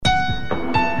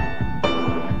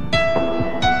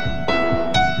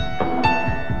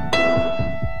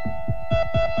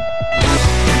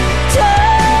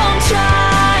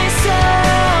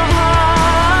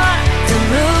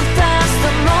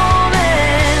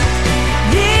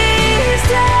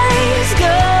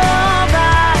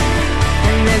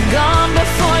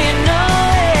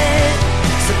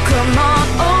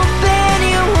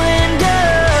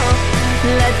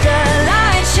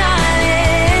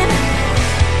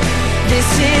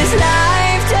this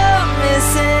life, don't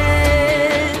miss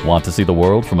it. Want to see the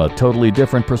world from a totally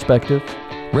different perspective?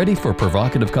 Ready for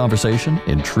provocative conversation,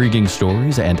 intriguing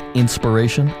stories, and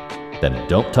inspiration? Then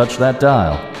don't touch that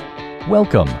dial.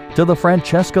 Welcome to the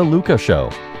Francesca Luca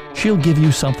Show. She'll give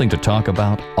you something to talk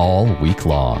about all week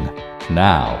long.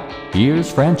 Now,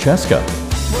 here's Francesca.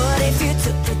 What if you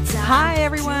took the time? Hi,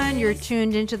 everyone. You're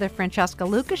tuned into the Francesca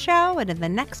Luca Show, and in the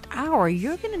next hour,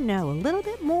 you're going to know a little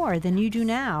bit more than you do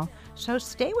now. So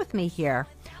stay with me here.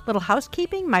 Little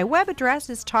housekeeping. My web address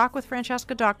is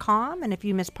talkwithfrancesca.com, and if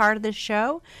you miss part of this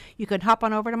show, you can hop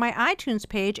on over to my iTunes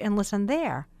page and listen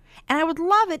there. And I would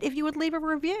love it if you would leave a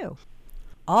review.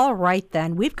 All right,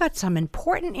 then. We've got some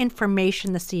important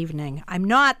information this evening. I'm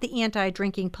not the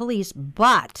anti-drinking police,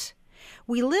 but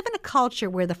we live in a culture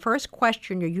where the first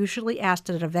question you're usually asked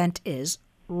at an event is,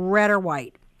 red or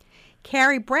white?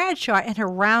 Carrie Bradshaw in her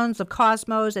rounds of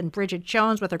Cosmos and Bridget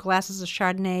Jones with her glasses of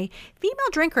Chardonnay, female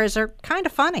drinkers are kind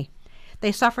of funny.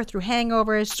 They suffer through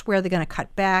hangovers, swear they're going to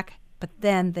cut back, but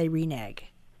then they renege.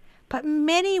 But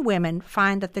many women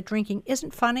find that the drinking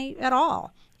isn't funny at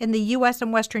all. In the U.S.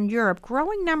 and Western Europe,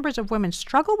 growing numbers of women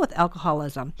struggle with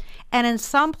alcoholism, and in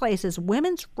some places,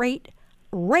 women's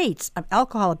rates of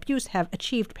alcohol abuse have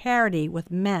achieved parity with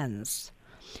men's.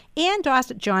 Ann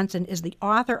Dossett Johnson is the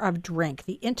author of Drink,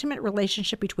 the intimate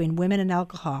relationship between women and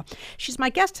alcohol. She's my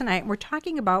guest tonight, and we're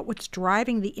talking about what's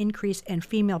driving the increase in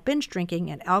female binge drinking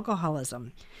and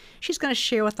alcoholism. She's going to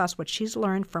share with us what she's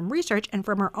learned from research and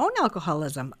from her own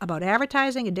alcoholism about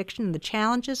advertising, addiction, and the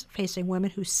challenges facing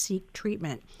women who seek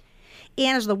treatment.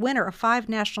 Ann is the winner of 5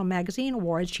 National Magazine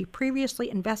Awards. She previously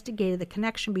investigated the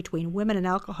connection between women and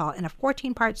alcohol in a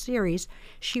 14-part series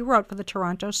she wrote for the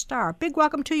Toronto Star. Big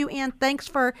welcome to you, Ann. Thanks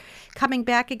for coming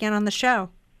back again on the show.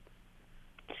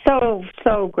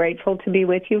 So grateful to be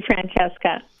with you,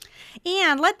 Francesca.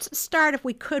 And let's start, if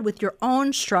we could, with your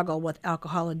own struggle with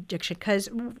alcohol addiction, because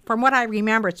from what I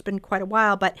remember, it's been quite a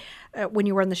while, but when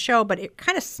you were on the show, but it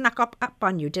kind of snuck up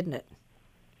on you, didn't it?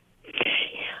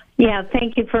 Yeah,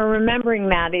 thank you for remembering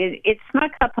that. It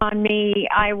snuck up on me.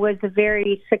 I was a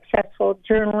very successful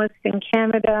journalist in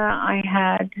Canada.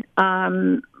 I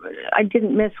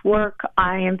didn't miss work.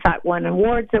 I, in fact, won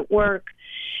awards at work.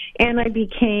 And I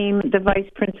became the vice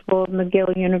principal of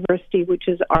McGill University, which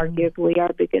is arguably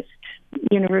our biggest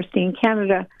university in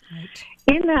Canada. Right.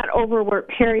 In that overwork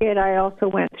period, I also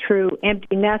went through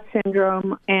empty nest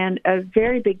syndrome and a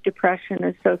very big depression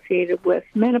associated with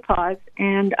menopause.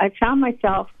 And I found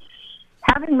myself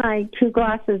having my 2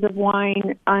 glasses of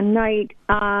wine a night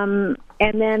and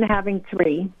then having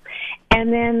 3.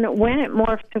 And then when it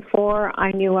morphed to 4,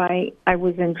 I knew I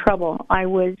was in trouble. I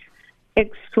was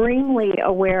extremely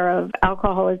aware of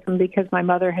alcoholism because my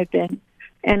mother had been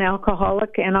an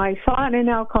alcoholic, and I thought an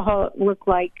alcoholic looked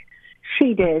like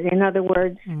she did. In other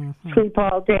words, sleep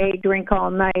all day, drink all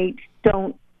night,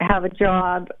 don't have a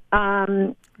job.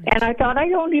 And I thought, I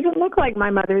don't even look like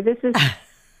my mother. This is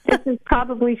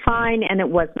probably fine, and it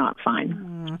was not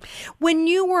fine. When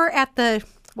you were at the,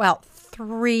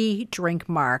 3-drink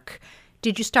mark,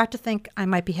 did you start to think I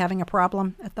might be having a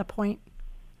problem at that point?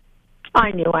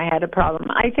 I knew I had a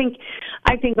problem. I think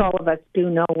all of us do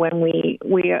know when we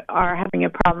are having a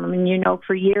problem. And,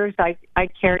 for years I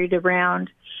carried around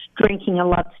Drinking a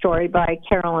Love Story by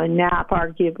Carolyn Knapp,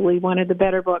 arguably one of the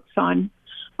better books in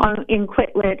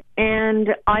Quitlet. And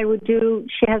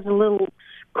she has a little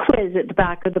quiz at the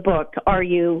back of the book. Do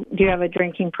you have a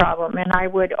drinking problem? And I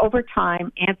would, over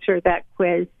time, answer that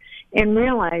quiz and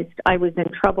realized I was in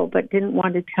trouble, but didn't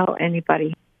want to tell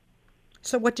anybody.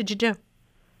 So what did you do?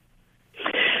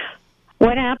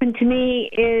 What happened to me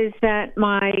is that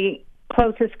my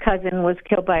closest cousin was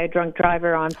killed by a drunk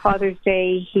driver on Father's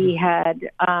Day. He had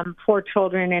 4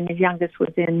 children, and his youngest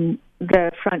was in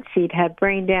the front seat, had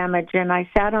brain damage. And I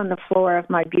sat on the floor of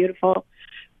my beautiful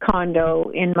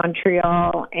condo in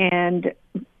Montreal, and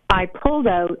I pulled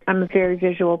out, I'm a very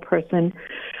visual person,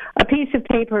 a piece of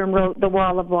paper and wrote The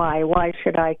Wall of Why. Why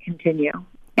should I continue?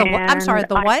 I'm sorry,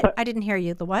 the what? I didn't hear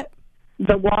you. The what?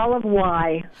 The Wall of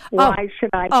Why. Why should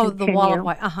I continue? Oh, the Wall of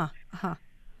Why.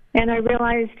 And I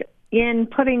realized in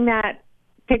putting that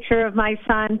picture of my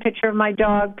son, picture of my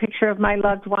dog, picture of my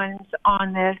loved ones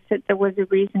on this, that there was a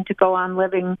reason to go on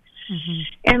living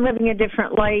and living a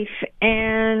different life.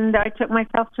 And I took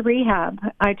myself to rehab.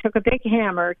 I took a big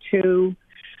hammer to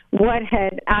what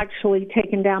had actually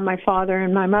taken down my father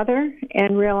and my mother,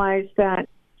 and realized that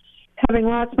having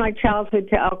lost my childhood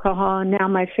to alcohol and now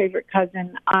my favorite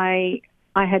cousin, I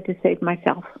had to save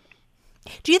myself.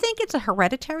 Do you think it's a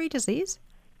hereditary disease?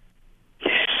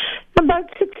 About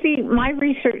 60, my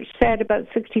research said about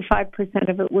 65%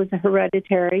 of it was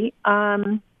hereditary.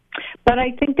 But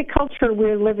I think the culture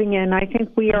we're living in, I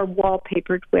think we are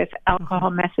wallpapered with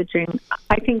alcohol messaging.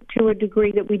 I think to a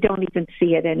degree that we don't even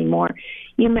see it anymore.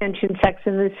 You mentioned Sex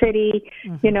and the City,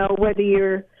 whether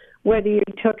you're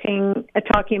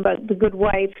talking about The Good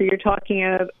Wife or you're talking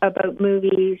about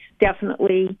movies,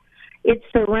 definitely it's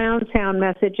the round sound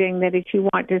messaging that if you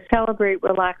want to celebrate,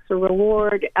 relax, or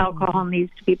reward, alcohol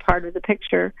needs to be part of the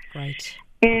picture. Right.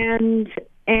 And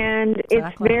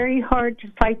it's very hard to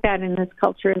fight that in this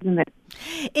culture, isn't it?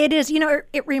 It is.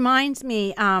 It reminds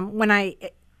me when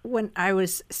I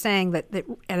was saying that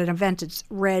at an event it's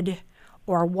red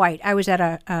or white. I was at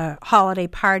a holiday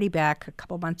party back a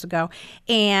couple months ago,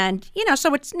 and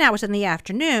so it's in the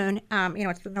afternoon.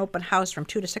 It's an open house from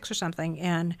 2 to 6 or something,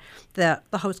 and the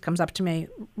host comes up to me,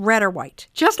 red or white,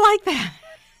 just like that.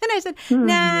 And I said,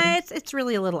 nah, it's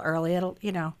really a little early.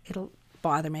 It'll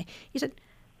bother me. He said,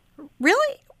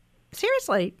 really?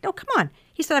 Seriously? No, come on.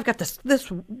 He said, I've got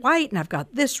this white and I've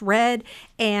got this red.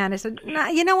 And I said, nah,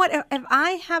 you know what? If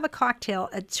I have a cocktail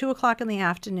at 2 o'clock in the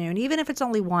afternoon, even if it's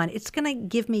only one, it's going to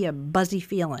give me a buzzy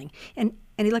feeling. And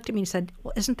he looked at me and said,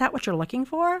 well, isn't that what you're looking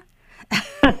for?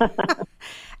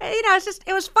 It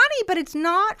was funny, but it's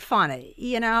not funny,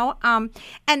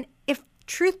 And if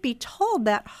truth be told,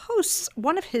 that host,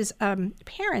 one of his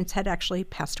parents had actually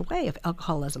passed away of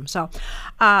alcoholism. So,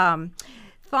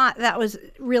 thought that was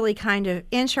really kind of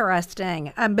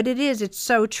interesting, but it's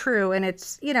so true, and it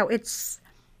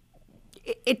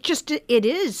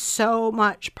is so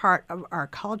much part of our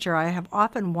culture. I have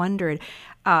often wondered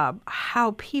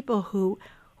how people who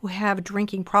have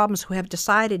drinking problems, who have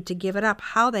decided to give it up,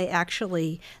 how they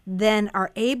actually then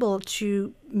are able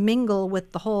to mingle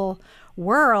with the whole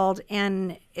world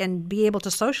and be able to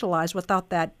socialize without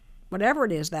that, whatever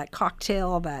it is, that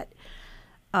cocktail, that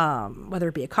whether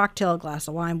it be a cocktail, a glass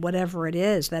of wine, whatever it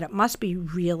is, that it must be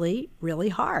really, really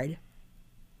hard.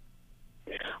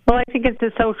 Well, I think it's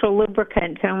a social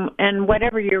lubricant, and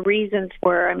whatever your reasons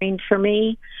were. I mean, for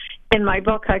me, in my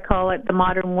book, I call it the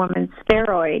modern woman's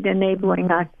steroid, enabling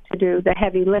us to do the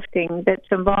heavy lifting that's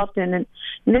involved in it.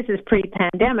 And this is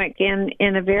pre-pandemic in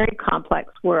a very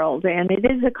complex world, and it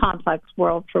is a complex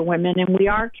world for women, and we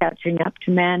are catching up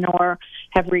to men or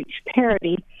have reached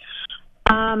parity.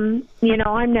 I'm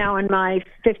now in my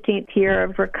 15th year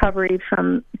of recovery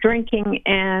from drinking,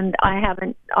 and I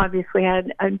haven't obviously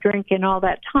had a drink in all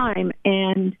that time,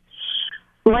 and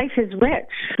life is rich.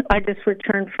 I just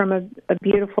returned from a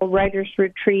beautiful writer's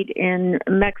retreat in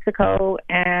Mexico,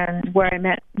 and where I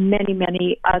met many,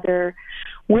 many other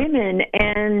women,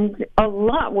 and a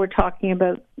lot were talking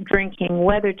about drinking,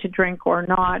 whether to drink or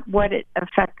not, what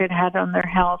effect it had on their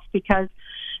health, because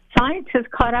science has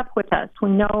caught up with us. We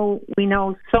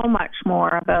know so much more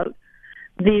about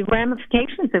the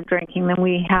ramifications of drinking than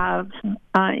we have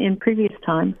in previous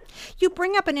times. You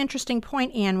bring up an interesting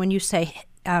point, Anne, when you say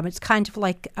it's kind of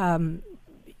like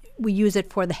we use it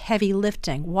for the heavy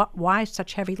lifting. Why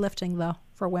such heavy lifting, though,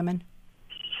 for women?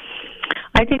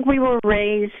 I think we were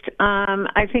raised,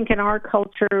 I think in our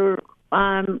culture,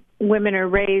 women are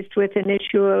raised with an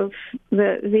issue of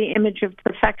the image of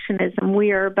perfectionism.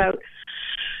 We are about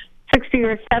 60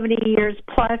 or 70 years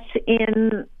plus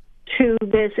into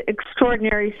this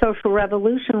extraordinary social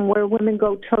revolution where women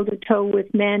go toe-to-toe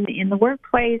with men in the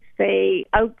workplace. They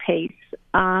outpace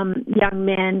young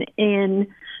men in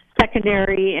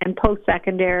secondary and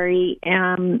post-secondary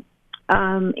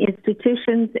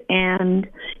institutions, and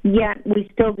yet we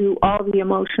still do all the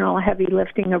emotional heavy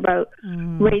lifting about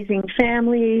raising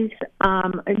families,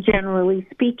 generally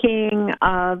speaking,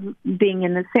 of being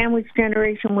in the sandwich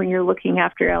generation when you're looking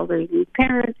after elderly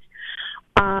parents.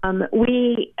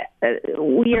 We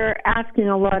are asking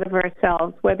a lot of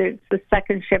ourselves, whether it's the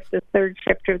second shift, the third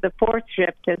shift, or the fourth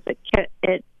shift, as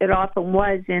it often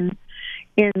was in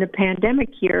the pandemic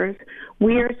years.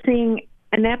 We are seeing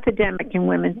an epidemic in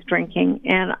women's drinking,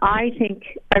 and I think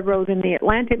I wrote in the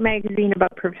Atlantic magazine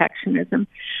about perfectionism.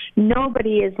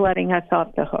 Nobody is letting us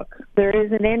off the hook. There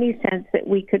isn't any sense that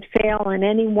we could fail in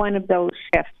any one of those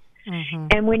shifts. Mm-hmm.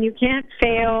 And when you can't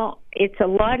fail, it's a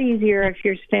lot easier if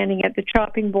you're standing at the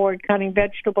chopping board cutting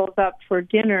vegetables up for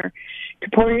dinner to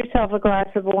pour yourself a glass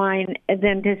of wine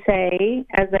than to say,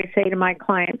 as I say to my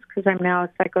clients, because I'm now a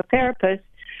psychotherapist,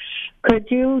 could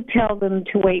you tell them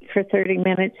to wait for 30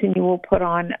 minutes and you will put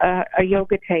on a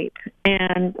yoga tape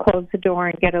and close the door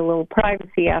and get a little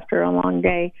privacy after a long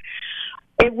day?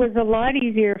 It was a lot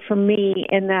easier for me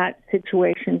in that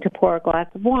situation to pour a glass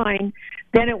of wine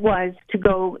than it was to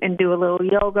go and do a little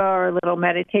yoga or a little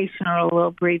meditation or a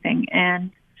little breathing. And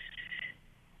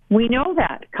We know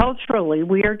that culturally.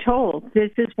 We are told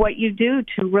this is what you do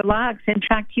to relax. In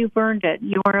fact, you've earned it.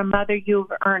 You are a mother.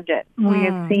 You've earned it. We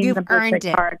have seen the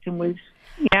birthday cards, and we've.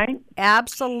 Yeah.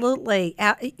 Absolutely.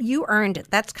 You earned it.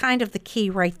 That's kind of the key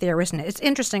right there, isn't it? It's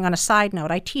interesting. On a side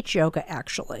note, I teach yoga,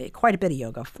 actually, quite a bit of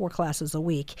yoga, 4 classes a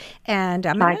week. And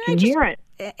I can hear it.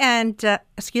 And,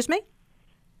 excuse me?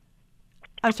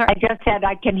 I'm sorry. I just said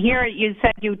I can hear it. You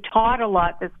said you taught a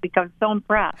lot this week. I'm so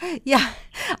impressed. Yeah,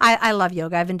 I love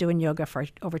yoga. I've been doing yoga for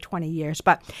over 20 years.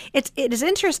 But it is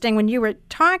interesting when you were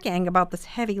talking about this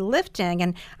heavy lifting,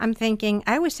 and I'm thinking,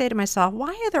 I always say to myself, why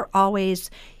are there always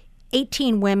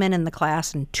 18 women in the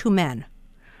class and 2 men?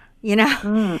 You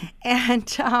know?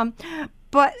 And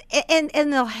but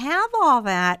they'll have all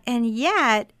that, and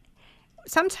yet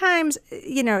sometimes,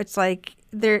 you know, it's like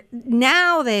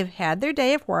they've had their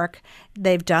day of work,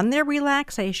 they've done their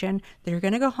relaxation, they're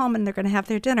going to go home and they're going to have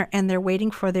their dinner, and they're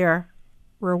waiting for their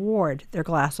reward, their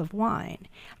glass of wine.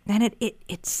 And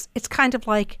it's kind of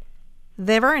like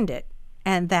they've earned it.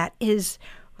 And that is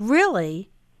really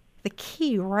the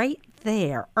key right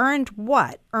there. Earned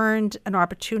what? Earned an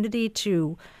opportunity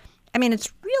to, I mean,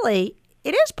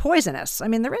 it is poisonous. I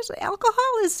mean,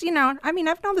 alcohol is, you know, I mean,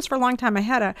 I've known this for a long time. I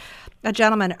had a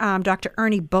gentleman, Dr.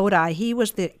 Ernie Bodai. He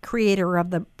was the creator of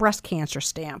the breast cancer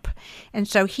stamp. And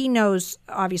so he knows,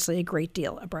 obviously, a great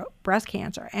deal about breast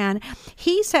cancer. And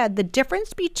he said the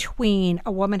difference between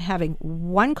a woman having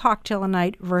 1 cocktail a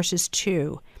night versus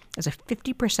 2 is a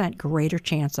 50% greater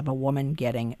chance of a woman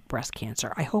getting breast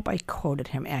cancer. I hope I quoted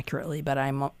him accurately, but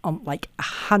I'm like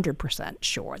 100%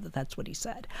 sure that that's what he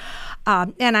said.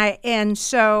 And I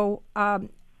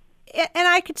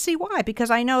could see why,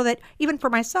 because I know that even for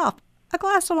myself, a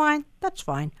glass of wine, that's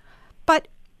fine. But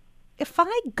if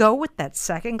I go with that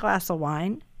second glass of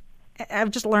wine,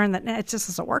 I've just learned that it just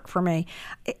doesn't work for me.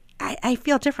 I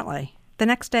feel differently. The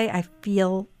next day I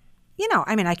feel, you know,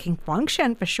 I mean, I can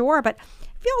function for sure, but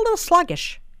feel a little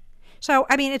sluggish. So,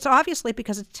 I mean, it's obviously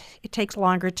because it takes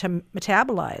longer to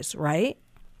metabolize, right?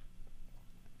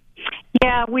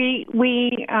 Yeah, we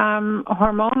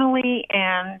hormonally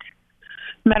and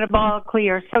metabolically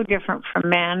are so different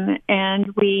from men,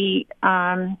 and we,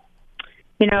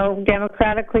 you know,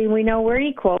 democratically we know we're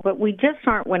equal, but we just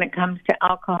aren't when it comes to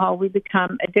alcohol. We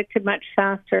become addicted much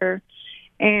faster,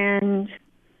 and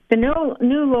the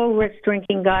new low-risk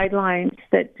drinking guidelines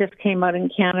that just came out in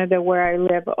Canada where I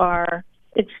live are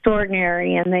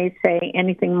extraordinary, and they say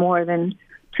anything more than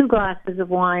 2 glasses of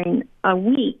wine a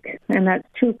week, and that's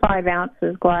 2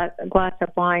 5-ounces a glass of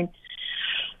wine.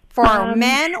 For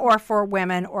men or for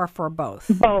women or for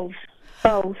both? Both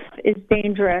is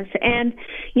dangerous. And,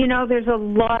 you know, there's a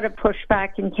lot of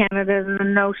pushback in Canada and the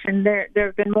notion there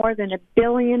have been more than 1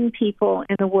 billion people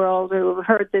in the world who have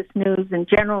heard this news, and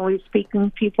generally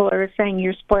speaking, people are saying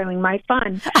you're spoiling my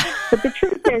fun. But the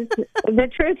truth is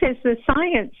the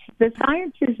science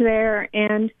is there,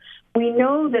 and we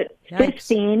know that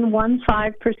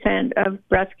 15% of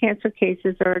breast cancer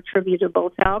cases are attributable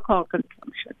to alcohol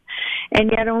consumption,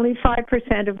 and yet only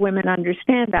 5% of women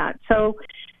understand that. So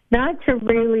that's a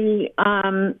really,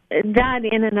 that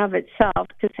in and of itself,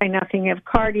 to say nothing of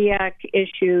cardiac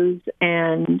issues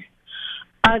and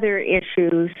other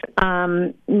issues,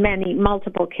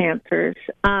 multiple cancers.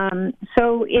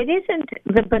 So it isn't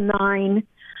the benign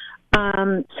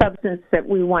substance that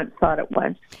we once thought it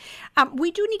was.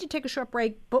 We do need to take a short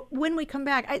break, but when we come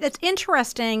back, it's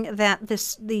interesting that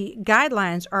the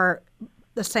guidelines are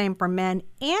the same for men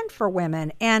and for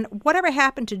women. And whatever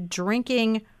happened to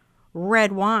drinking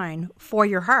red wine for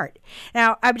your heart?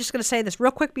 Now, I'm just going to say this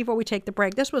real quick before we take the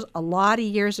break. This was a lot of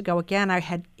years ago. Again, I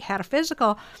had a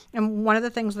physical, and one of the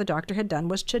things the doctor had done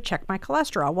was to check my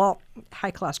cholesterol. Well,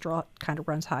 high cholesterol kind of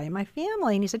runs high in my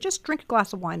family, and he said, just drink a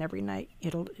glass of wine every night.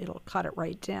 It'll cut it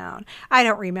right down. I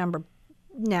don't remember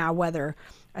now whether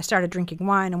I started drinking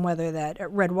wine and whether that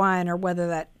red wine or whether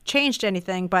that changed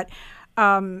anything, but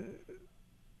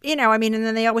you know, I mean, and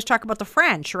then they always talk about the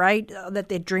French, right? That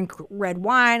they drink red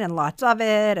wine and lots of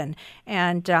it,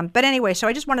 but anyway, so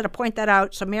I just wanted to point that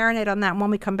out. So marinate on that. And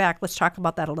when we come back, let's talk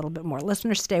about that a little bit more.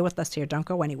 Listeners, stay with us here. Don't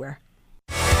go anywhere.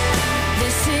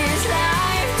 This is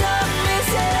life, don't miss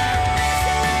it.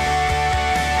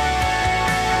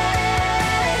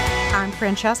 I'm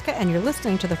Francesca, and you're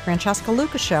listening to the Francesca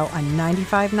Lucas Show on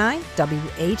 95.9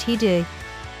 WATD.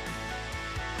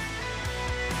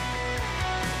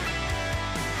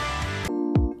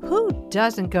 Who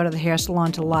doesn't go to the hair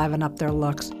salon to liven up their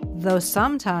looks? Though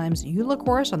sometimes you look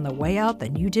worse on the way out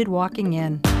than you did walking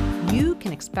in. You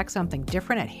can expect something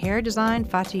different at Hair Design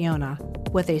Fationa.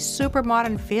 with a super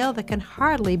modern feel that can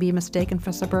hardly be mistaken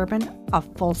for suburban. A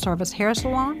full-service hair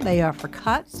salon, they offer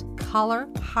cuts, color,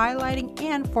 highlighting,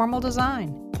 and formal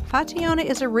design. Fationa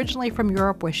is originally from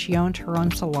Europe where she owned her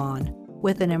own salon.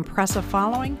 With an impressive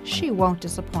following, she won't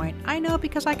disappoint. I know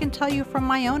because I can tell you from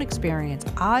my own experience.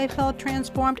 I felt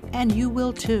transformed, and you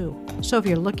will too. So if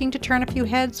you're looking to turn a few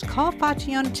heads, call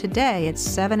Fationa today at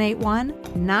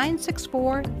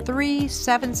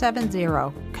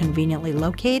 781-964-3770. Conveniently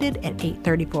located at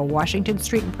 834 Washington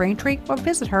Street in Braintree, or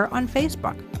visit her on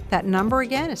Facebook. That number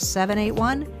again is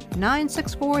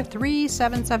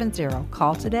 781-964-3770.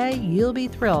 Call today. You'll be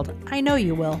thrilled. I know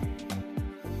you will.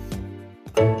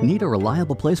 Need a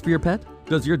reliable place for your pet?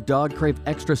 Does your dog crave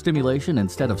extra stimulation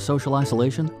instead of social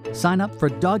isolation? Sign up for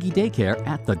doggy daycare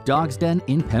at the Dog's Den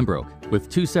in Pembroke. With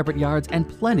 2 separate yards and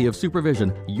plenty of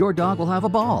supervision, your dog will have a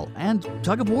ball and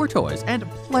tug-of-war toys and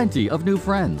plenty of new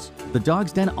friends. The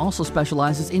Dog's Den also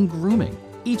specializes in grooming.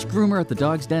 Each groomer at the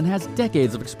Dog's Den has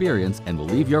decades of experience and will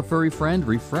leave your furry friend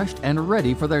refreshed and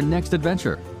ready for their next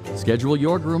adventure. Schedule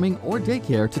your grooming or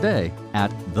daycare today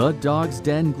at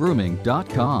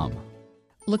thedogsdengrooming.com.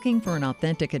 Looking for an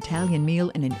authentic Italian meal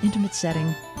in an intimate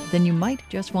setting? Then you might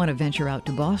just want to venture out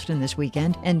to Boston this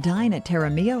weekend and dine at Terra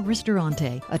Mia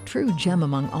Ristorante, a true gem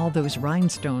among all those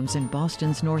rhinestones in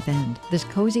Boston's North End. This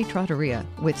cozy trattoria,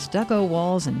 with stucco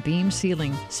walls and beam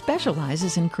ceiling,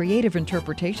 specializes in creative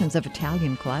interpretations of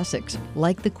Italian classics.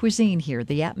 Like the cuisine here,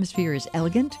 the atmosphere is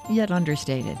elegant yet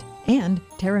understated. And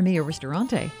Terra Mia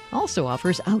Ristorante also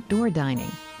offers outdoor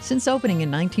dining. Since opening in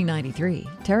 1993,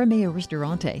 Terra Mia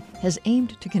Ristorante has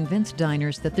aimed to convince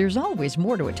diners that there's always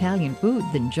more to Italian food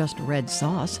than just red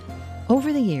sauce.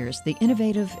 Over the years, the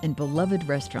innovative and beloved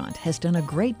restaurant has done a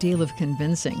great deal of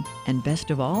convincing, and best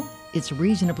of all, it's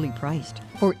reasonably priced.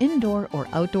 For indoor or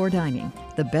outdoor dining,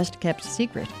 the best-kept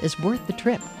secret is worth the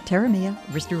trip. Terra Mia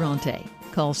Ristorante.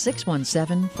 Call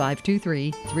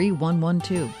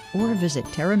 617-523-3112 or visit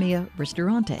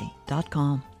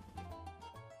terramiaristorante.com.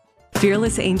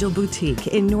 Fearless Angel Boutique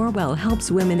in Norwell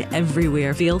helps women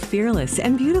everywhere feel fearless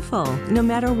and beautiful, no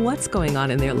matter what's going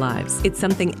on in their lives. It's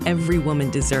something every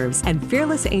woman deserves, and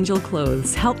Fearless Angel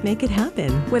clothes help make it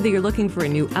happen. Whether you're looking for a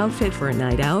new outfit for a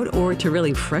night out or to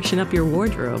really freshen up your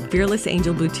wardrobe, Fearless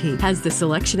Angel Boutique has the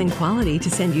selection and quality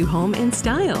to send you home in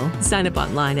style. Sign up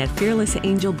online at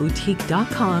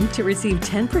fearlessangelboutique.com to receive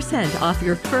 10% off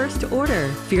your first order.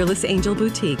 Fearless Angel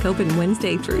Boutique, open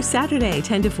Wednesday through Saturday,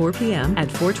 10 to 4 p.m. at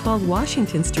 412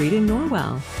 Washington Street in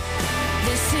Norwell.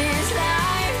 This is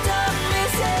life, don't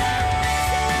miss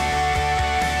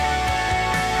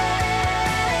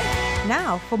it.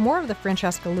 Now, for more of the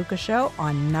Francesca Luca Show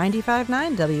on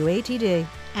 95.9 WATD.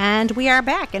 And we are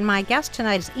back, and my guest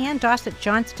tonight is Ann Dossett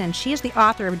Johnston. She is the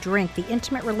author of Drink, The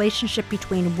Intimate Relationship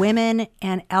Between Women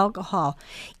and Alcohol.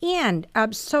 And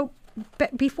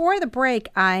before the break,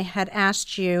 I had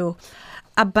asked you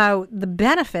about the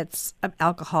benefits of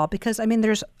alcohol, because, I mean,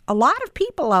 there's a lot of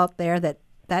people out there that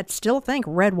still think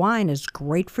red wine is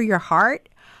great for your heart.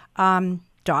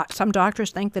 Some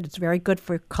doctors think that it's very good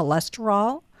for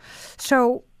cholesterol.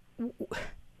 So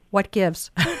what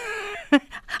gives?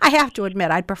 I have to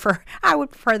admit, I would prefer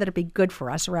that it be good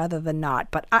for us rather than not.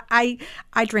 But I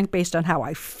drink based on how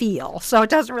I feel, so it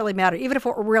doesn't really matter. Even if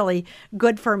it were really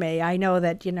good for me, I know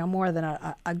that, more than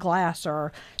a glass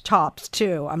or tops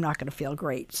too, I'm not going to feel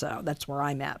great. So that's where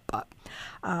I'm at. But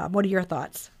what are your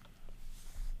thoughts?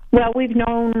 Well, we've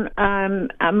known.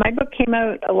 My book came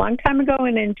out a long time ago,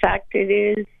 and in fact, it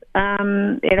is.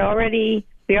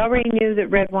 We already knew that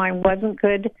red wine wasn't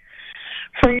good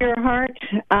for your heart.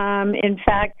 In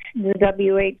fact, the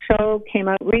WHO came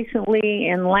out recently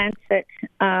in Lancet.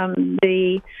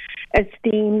 The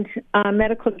esteemed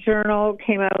medical journal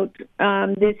came out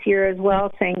this year as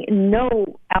well, saying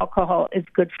no alcohol is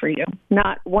good for you,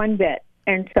 not one bit.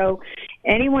 And so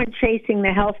anyone chasing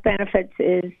the health benefits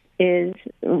is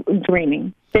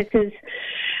dreaming. This is,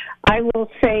 I will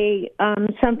say,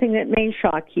 something that may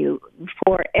shock you.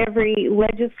 For every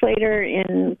legislator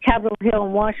in Capitol Hill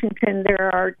in Washington,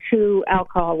 there are 2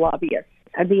 alcohol lobbyists.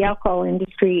 The alcohol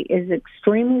industry is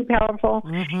extremely powerful.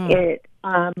 Mm-hmm. It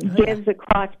gives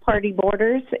across party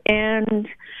borders, and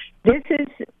this is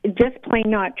just plain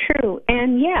not true.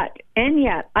 And yet,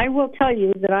 I will tell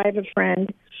you that I have a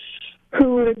friend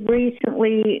who had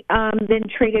recently been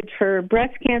treated for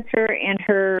breast cancer, and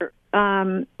her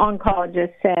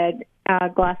oncologist said a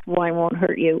glass of wine won't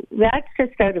hurt you. That's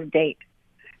just out of date.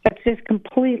 That's just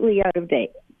completely out of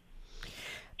date.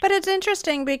 But it's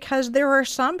interesting because there are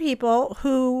some people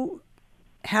who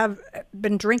have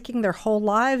been drinking their whole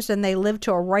lives and they live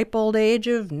to a ripe old age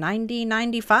of 90,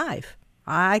 95.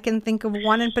 I can think of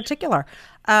one in particular.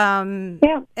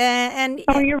 Yeah. And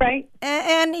Oh, you're right.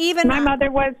 and even My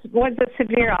mother was a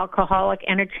severe alcoholic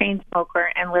and a chain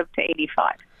smoker and lived to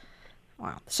 85.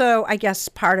 wow. So I guess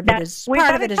part of it is We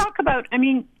part got of to it is talk about. I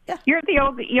mean, you're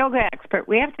the yoga expert.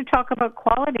 We have to talk about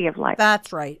quality of life.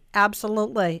 that's right.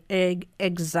 Absolutely.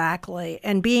 Exactly.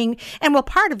 And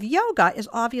part of yoga is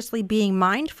obviously being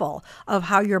mindful of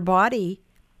how your body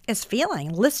is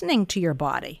feeling, listening to your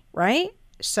body, right?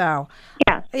 So,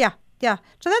 Yes. yeah.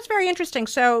 So that's very interesting.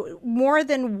 So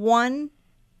no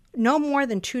more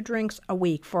than 2 drinks a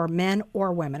week for men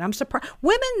or women. I'm surprised.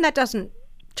 Women, that doesn't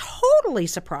totally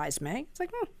surprise me. It's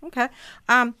like, okay.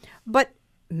 But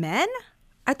men,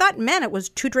 I thought men, it was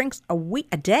 2 drinks a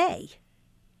day.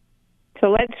 So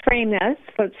let's frame this.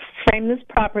 Let's frame this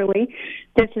properly.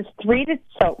 This is 3 to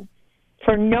so.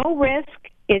 For no risk,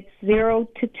 it's 0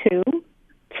 to 2.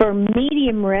 For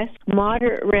medium risk,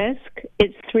 moderate risk,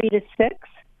 it's 3 to 6.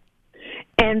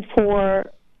 And for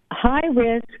high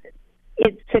risk,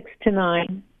 it's 6 to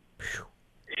 9.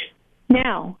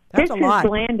 Now, That's a lot.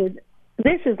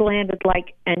 This has landed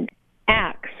like an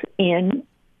axe in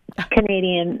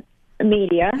Canadian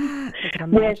media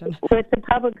with the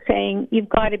public saying, you've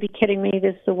got to be kidding me,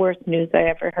 this is the worst news I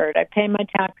ever heard. I pay my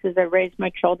taxes, I raise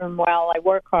my children well, I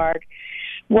work hard.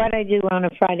 What I do on a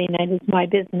Friday night is my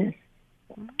business.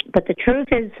 But the truth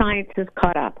is science has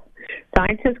caught up.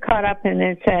 Science has caught up and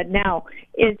it said, now,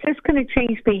 is this going to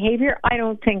change behavior? I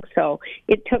don't think so.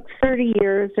 It took 30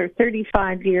 years or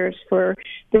 35 years for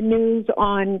the news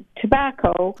on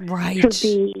tobacco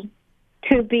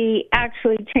to be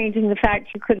actually changing the fact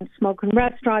you couldn't smoke in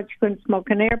restaurants, you couldn't smoke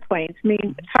in airplanes. I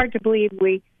mean, it's hard to believe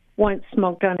we once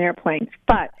smoked on airplanes.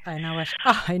 But I know it.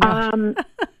 Oh, I know.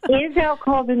 Is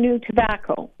alcohol the new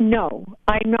tobacco? No,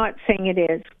 I'm not saying it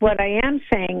is. What I am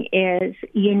saying is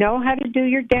you know how to do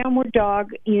your downward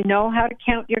dog. You know how to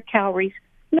count your calories.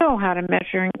 Know how to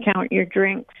measure and count your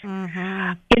drinks.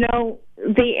 Mm-hmm. You know,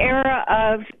 the era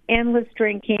of endless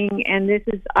drinking and this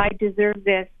is, I deserve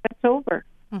this, that's over.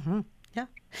 Mm-hmm. Yeah.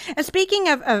 And speaking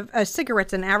of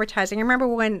cigarettes and advertising, I remember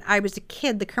when I was a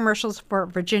kid, the commercials for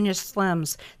Virginia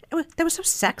Slims, they were so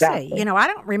sexy. Exactly. You know, I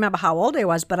don't remember how old I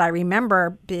was, but I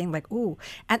remember being like, ooh.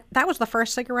 And that was the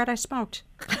first cigarette I smoked.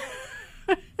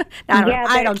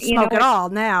 I don't smoke at all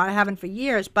now. I haven't for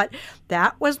years. But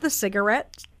that was the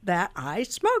cigarette that I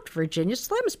smoked, Virginia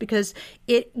Slims, because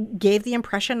it gave the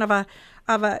impression of a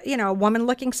woman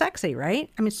looking sexy, right?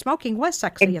 I mean, smoking was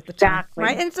sexy at the time,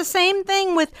 right? And it's the same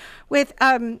thing with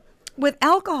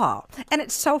alcohol. And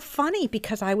it's so funny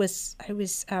because I was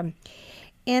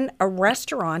in a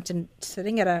restaurant and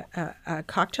sitting at a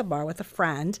cocktail bar with a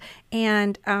friend,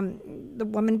 and the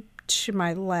woman to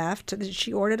my left,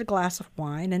 she ordered a glass of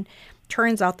wine, and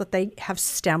turns out that they have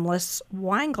stemless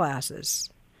wine glasses.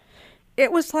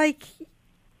 It was the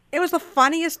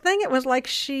funniest thing. It was like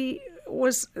she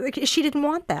didn't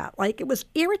want that. Like, it was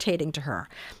irritating to her.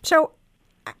 So,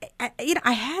 I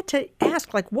had to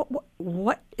ask, like,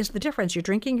 what is the difference? You're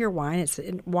drinking your wine.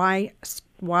 Why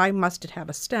must it have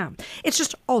a stem? It's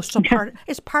just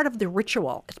it's part of the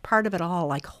ritual. It's part of it all,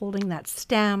 like holding that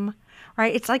stem,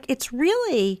 right? It's like it's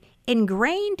really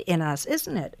ingrained in us,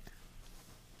 isn't it?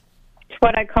 It's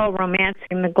what I call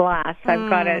romancing the glass. I've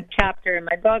got a chapter in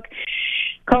my book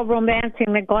called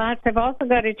Romancing the Glass. I've also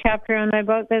got a chapter in my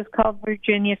book that's called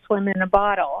Virginia Slim in a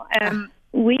Bottle.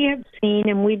 We have seen,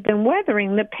 and we've been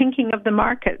weathering the pinking of the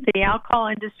market. The alcohol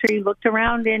industry looked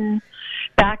around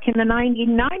back in the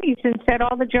 1990s and said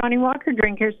all the Johnny Walker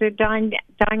drinkers are dying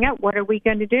out. What are we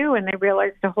going to do? And they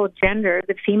realized the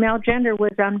female gender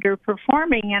was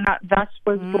underperforming, and thus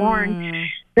was born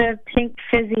the pink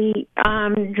fizzy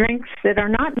drinks that are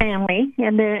not manly,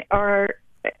 and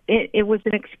it was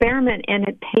an experiment, and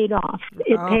it paid off.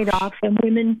 It paid off, and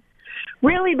women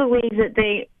really believe that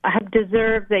they have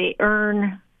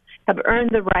earned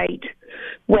the right,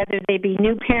 whether they be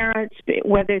new parents,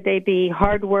 whether they be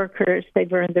hard workers,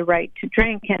 they've earned the right to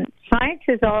drink. And science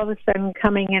is all of a sudden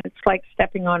coming in. It's like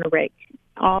stepping on a rake.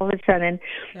 All of a sudden,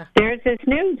 there's this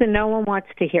news and no one wants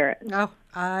to hear it. Oh,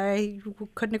 I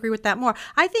couldn't agree with that more.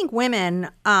 I think women,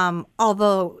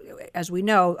 although, as we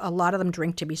know, a lot of them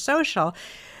drink to be social,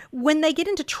 when they get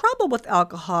into trouble with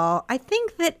alcohol, I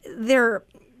think that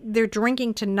they're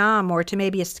drinking to numb or to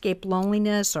maybe escape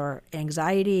loneliness or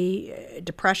anxiety,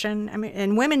 depression. I mean,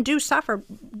 and women do suffer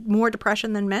more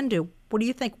depression than men do. What do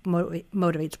you think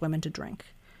motivates women to drink?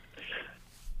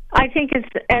 I think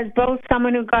as both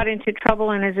someone who got into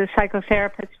trouble and as a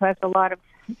psychotherapist who has a lot of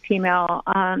females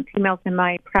in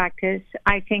my practice,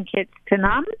 I think it's to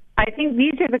numb. I think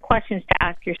these are the questions to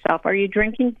ask yourself. Are you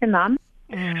drinking to numb?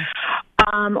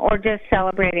 or just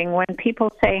celebrating. When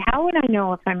people say, how would I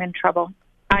know if I'm in trouble?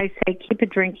 I say, keep a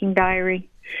drinking diary.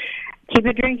 Keep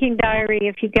a drinking diary.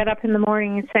 If you get up in the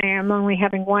morning and say, I'm only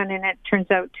having one, and it turns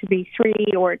out to be 3,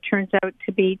 or it turns out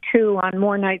to be 2 on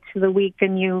more nights of the week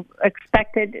than you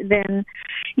expected, then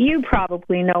you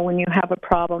probably know when you have a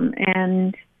problem.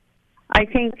 And I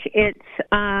think it's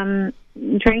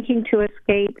drinking to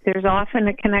escape. There's often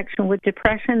a connection with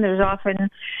depression. There's often,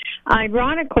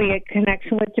 ironically, a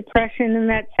connection with depression, and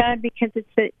that's sad because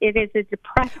it is a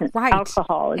depressant. Right.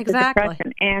 Alcohol is Exactly. a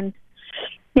depressant. And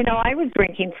I was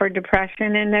drinking for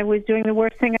depression, and I was doing the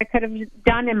worst thing I could have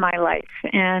done in my life,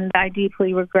 and I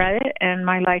deeply regret it, and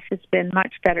my life has been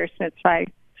much better since I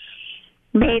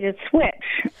made a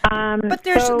switch. But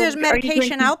there's medication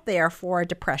drinking out there for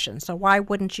depression, so why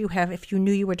wouldn't you have, if you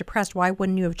knew you were depressed, why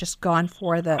wouldn't you have just gone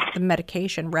for the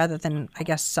medication rather than, I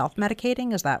guess,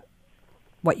 self-medicating? Is that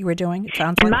what you were doing, it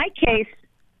sounds like?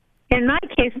 In my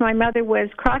case, my mother was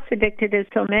cross-addicted, as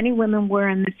so many women were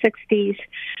in the 60s,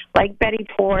 like Betty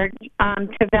Ford,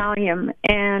 to Valium.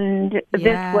 And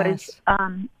this was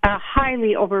a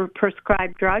highly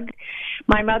overprescribed drug.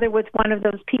 My mother was one of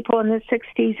those people in the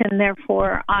 60s, and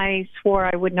therefore I swore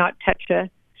I would not touch a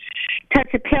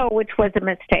pill, which was a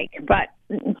mistake. But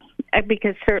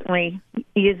because certainly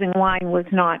using wine was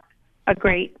not a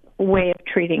great way of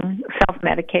treating,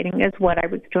 self-medicating is what I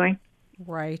was doing.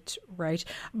 Right.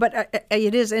 But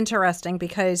it is interesting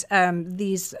because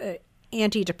these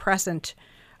antidepressant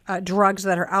drugs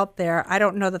that are out there, I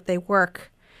don't know that they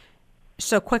work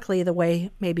so quickly the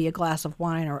way maybe a glass of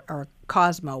wine or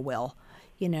Cosmo will,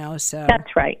 so.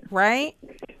 That's right. Right?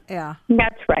 Yeah.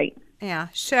 That's right. Yeah.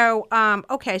 So,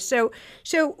 okay. So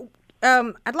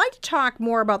I'd like to talk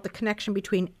more about the connection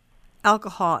between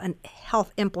alcohol and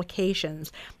health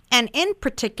implications, and in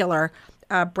particular,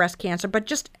 breast cancer, but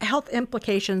just health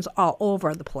implications all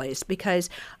over the place, because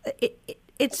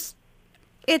it's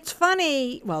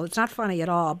funny. Well, it's not funny at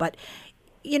all, but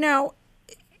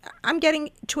I'm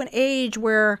getting to an age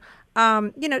where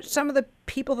some of the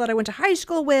people that I went to high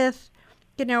school with,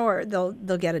 or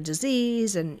they'll get a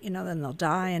disease, and then they'll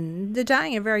die, and they're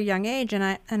dying at a very young age,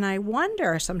 and I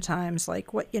wonder sometimes,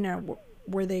 like, what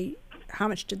were they? How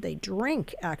much did they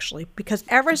drink, actually? Because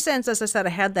ever since, as I said, I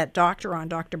had that doctor on,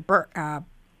 Dr.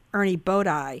 Ernie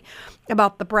Bodai,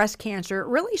 about the breast cancer, it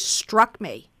really struck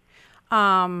me.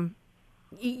 And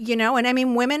I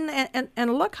mean, women,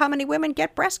 and look how many women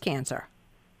get breast cancer,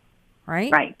 right?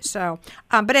 Right. So,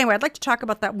 but anyway, I'd like to talk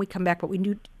about that when we come back, but we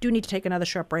do need to take another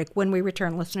short break. When we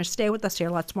return, listeners, stay with us here.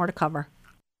 Lots more to cover.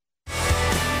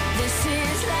 This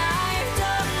is life,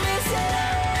 don't miss it.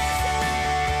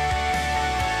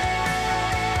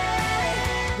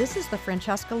 This is the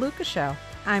Francesca Lucas Show.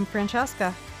 I'm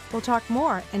Francesca. We'll talk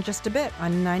more in just a bit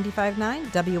on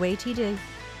 95.9 WATD.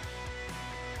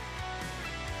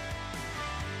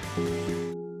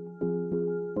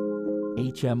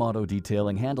 HM Auto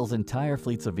Detailing handles entire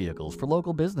fleets of vehicles for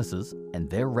local businesses, and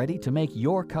they're ready to make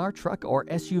your car, truck, or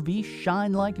SUV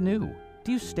shine like new.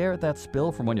 Do you stare at that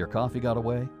spill from when your coffee got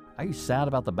away? Are you sad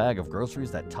about the bag of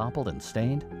groceries that toppled and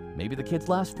stained? Maybe the kid's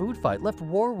last food fight left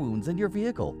war wounds in your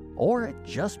vehicle. Or it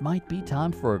just might be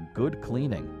time for a good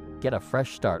cleaning. Get a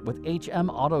fresh start with HM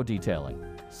Auto Detailing.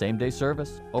 Same-day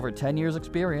service, over 10 years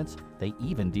experience. They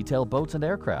even detail boats and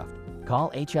aircraft.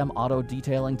 Call HM Auto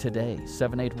Detailing today,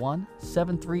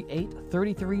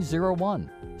 781-738-3301.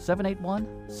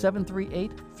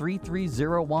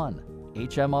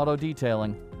 781-738-3301. HM Auto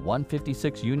Detailing,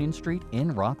 156 Union Street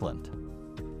in Rockland.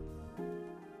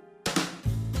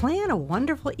 Plan a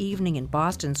wonderful evening in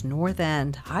Boston's North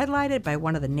End, highlighted by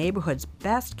one of the neighborhood's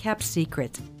best-kept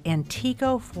secrets,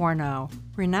 Antico Forno.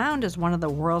 Renowned as one of the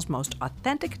world's most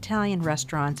authentic Italian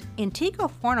restaurants, Antico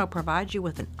Forno provides you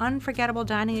with an unforgettable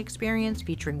dining experience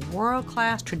featuring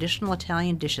world-class traditional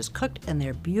Italian dishes cooked in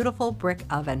their beautiful brick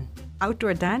oven.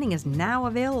 Outdoor dining is now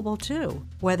available too,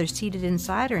 whether seated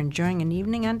inside or enjoying an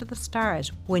evening under the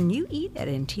stars. When you eat at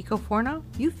Antico Forno,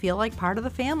 you feel like part of the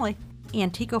family.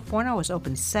 Antico Forno is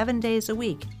open 7 days a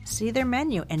week. See their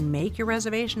menu and make your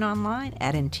reservation online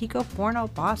at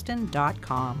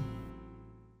anticofornoboston.com.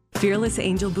 Fearless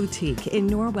Angel Boutique in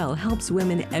Norwell helps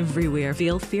women everywhere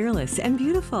feel fearless and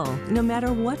beautiful, no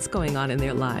matter what's going on in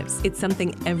their lives. It's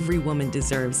something every woman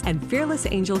deserves, and Fearless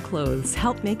Angel clothes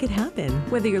help make it happen.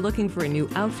 Whether you're looking for a new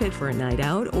outfit for a night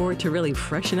out or to really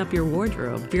freshen up your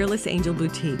wardrobe, Fearless Angel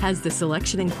Boutique has the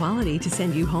selection and quality to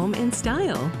send you home in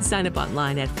style. Sign up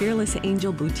online at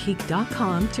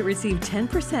fearlessangelboutique.com to receive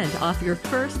 10% off your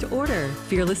first order.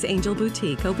 Fearless Angel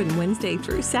Boutique, open Wednesday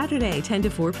through Saturday, 10 to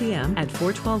 4 p.m. at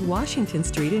 412 Washington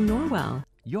Street in Norwell.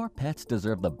 Your pets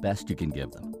deserve the best you can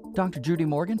give them. Dr. Judy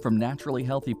Morgan from Naturally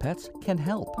Healthy Pets can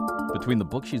help. Between the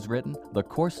book she's written, the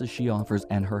courses she offers,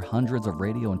 and her hundreds of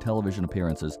radio and television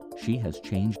appearances, she has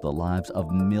changed the lives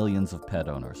of millions of pet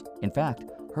owners. In fact,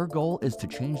 her goal is to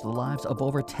change the lives of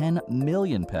over 10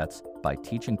 million pets by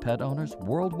teaching pet owners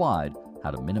worldwide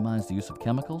how to minimize the use of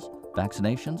chemicals,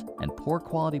 vaccinations, and poor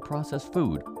quality processed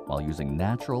food while using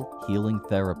natural healing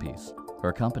therapies.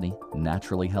 Her company,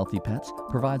 Naturally Healthy Pets,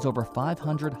 provides over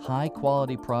 500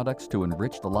 high-quality products to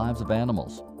enrich the lives of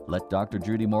animals. Let Dr.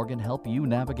 Judy Morgan help you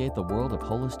navigate the world of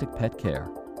holistic pet care.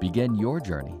 Begin your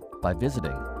journey by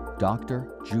visiting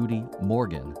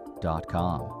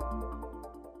drjudymorgan.com.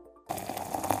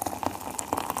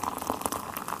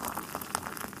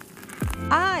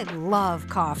 I love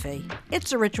coffee.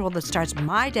 It's a ritual that starts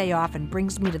my day off and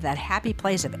brings me to that happy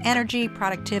place of energy,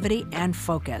 productivity, and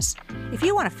focus. If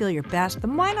you want to feel your best,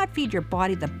 then why not feed your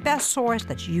body the best source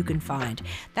that you can find?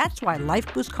 That's why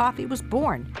Life Boost Coffee was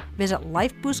born. Visit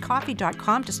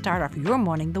lifeboostcoffee.com to start off your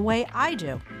morning the way I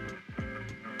do.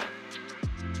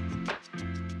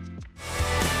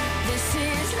 This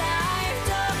is life,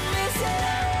 don't miss it.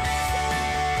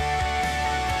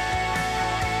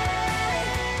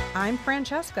 I'm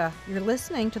Francesca. You're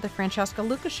listening to the Francesca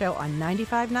Lucas Show on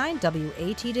 95.9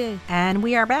 WATD. And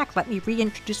we are back. Let me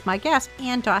reintroduce my guest,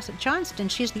 Ann Dossett Johnston.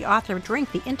 She's the author of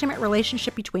Drink, The Intimate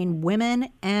Relationship Between Women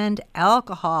and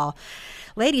Alcohol.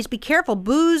 Ladies, be careful.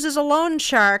 Booze is a loan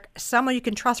shark, someone you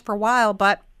can trust for a while,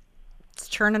 but it's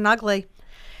turning ugly.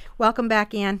 Welcome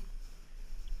back, Ann.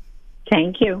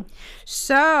 Thank you.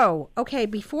 So, okay,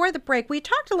 before the break, we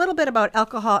talked a little bit about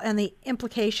alcohol and the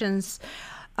implications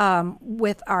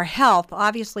with our health,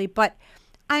 obviously, but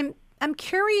I'm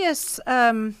curious.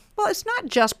 Well, it's not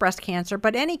just breast cancer,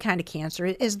 but any kind of cancer.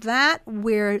 Is that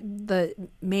where the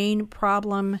main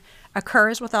problem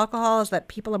occurs with alcohol? Is that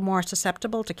people are more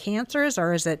susceptible to cancers,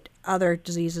 or is it other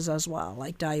diseases as well,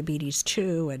 like diabetes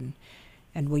too?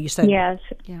 And well, you said Yes.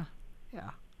 yeah.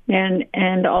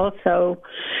 And also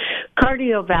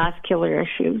cardiovascular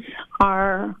issues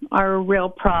are a real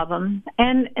problem.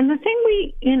 And the thing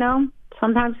we,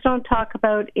 sometimes don't talk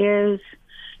about is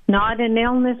not an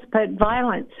illness but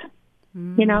violence.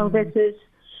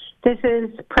 This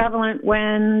is prevalent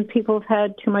when people have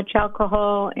had too much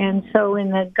alcohol, and so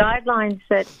in the guidelines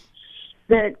that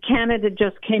Canada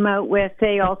just came out with,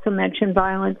 they also mentioned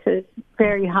violence is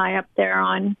very high up there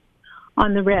on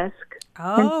the risk.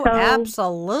 Oh,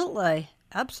 absolutely.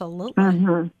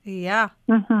 Mm-hmm. Yeah.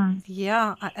 Mm-hmm.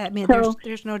 Yeah. I mean, So-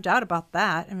 there's no doubt about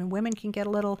that. I mean, women can get a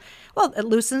little, well, it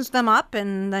loosens them up,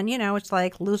 and then, it's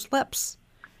like loose lips.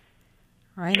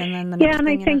 Right? And then the next and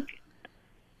thing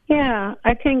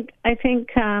I think, I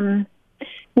think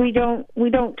we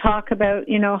don't talk about,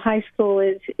 high school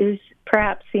is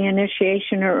perhaps the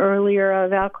initiation or earlier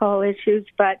of alcohol issues,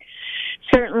 but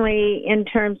certainly in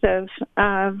terms of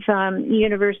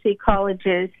university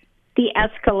colleges, the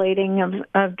escalating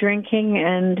of drinking,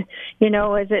 and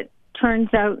as it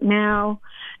turns out now,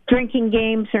 drinking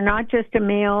games are not just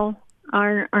are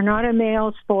not a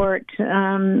male sport.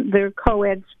 They're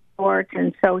co-ed sport,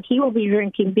 and so he will be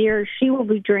drinking beer, she will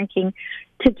be drinking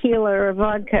tequila or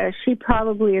vodka. She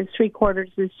probably is 3/4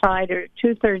 the size or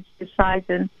 2/3 the size,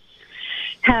 and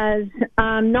has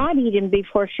not eaten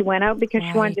before she went out because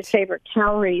she wanted to save her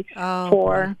calories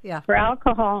for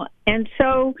alcohol. And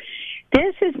so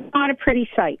this is not a pretty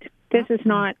sight. This is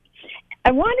not.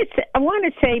 I want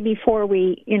to say before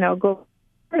we go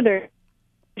further,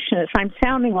 I'm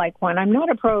sounding like one. I'm not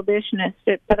a prohibitionist,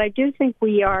 but I do think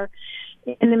we are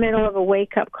in the middle of a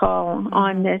wake-up call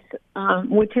on this,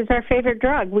 which is our favorite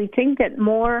drug. We think that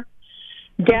more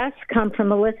deaths come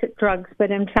from illicit drugs, but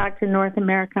in fact, in North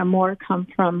America, more come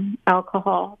from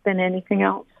alcohol than anything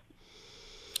else.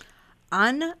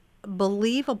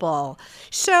 Unbelievable.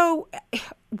 So,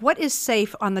 what is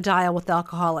safe on the dial with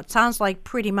alcohol? It sounds like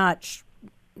pretty much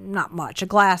not much. A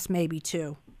glass, maybe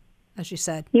two, as you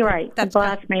said. You're right. A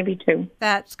glass, maybe two.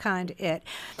 That's kind of it.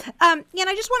 And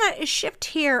I just want to shift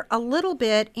here a little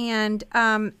bit and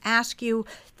ask you,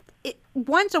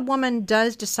 once a woman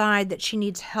does decide that she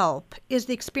needs help, is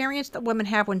the experience that women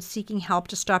have when seeking help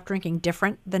to stop drinking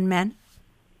different than men?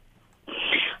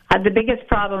 The biggest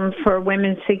problem for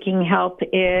women seeking help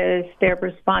is their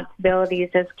responsibilities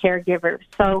as caregivers.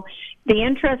 So the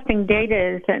interesting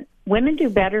data is that women do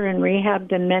better in rehab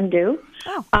than men do,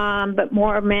 but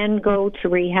more men go to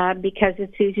rehab because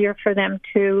it's easier for them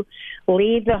to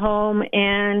leave the home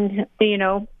and,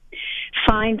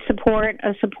 find support,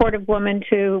 a supportive woman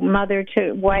to mother,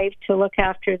 to wife, to look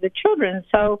after the children.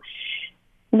 So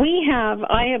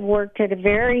I have worked at a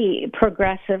very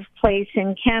progressive place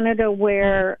in Canada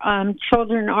where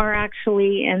children are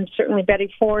actually, and certainly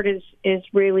Betty Ford is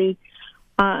really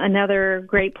another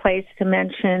great place to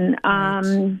mention,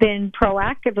 been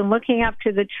proactive in looking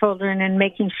after the children and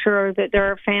making sure that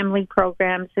there are family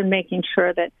programs and making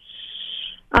sure that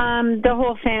the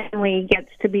whole family gets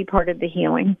to be part of the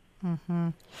healing. Mm-hmm.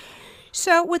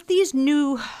 So with these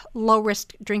new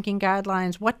low-risk drinking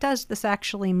guidelines, what does this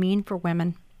actually mean for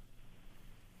women?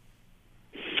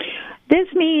 This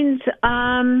means...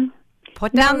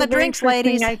 Put down the drinks,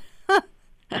 ladies.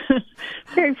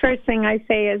 Very first thing I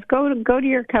say is go to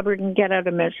your cupboard and get out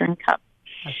a measuring cup.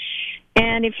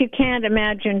 And if you can't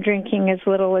imagine drinking as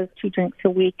little as 2 drinks a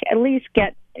week, at least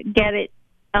get it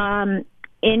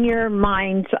in your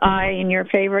mind's eye, in your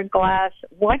favorite glass.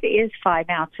 What is 5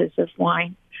 ounces of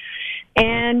wine?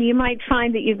 And you might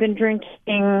find that you've been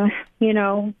drinking,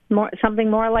 something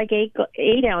more like 8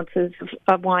 ounces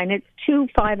of wine. It's 2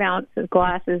 5-ounce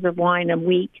glasses of wine a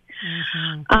week.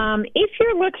 Mm-hmm. If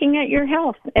you're looking at your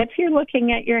health,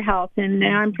 and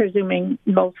I'm presuming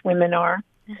most women are,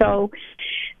 so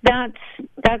that's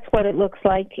what it looks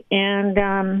like. And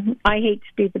I hate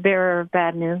to be the bearer of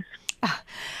bad news.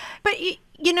 But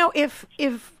if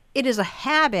it is a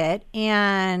habit,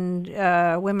 and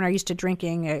women are used to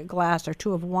drinking a glass or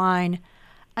 2 of wine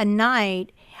a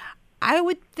night, I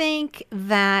would think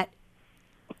that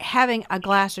having a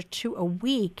glass or 2 a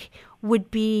week would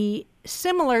be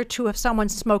similar to if someone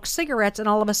smokes cigarettes and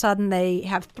all of a sudden they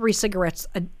have 3 cigarettes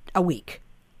a week.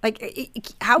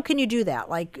 Like, how can you do that?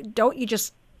 Like, don't you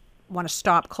just want to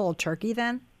stop cold turkey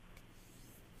then?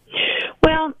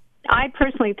 Well, I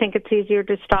personally think it's easier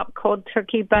to stop cold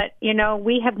turkey, but,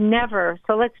 we have never,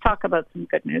 so let's talk about some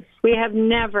good news. We have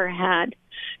never had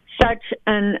such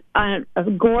a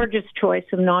gorgeous choice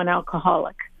of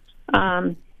non-alcoholic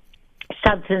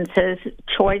substances,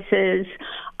 choices.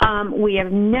 We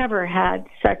have never had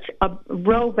such a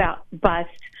robust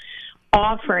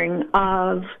offering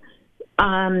of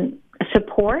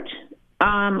support,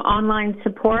 online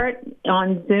support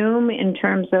on Zoom in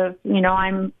terms of,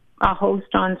 I'm a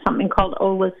host on something called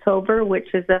Ola Sober,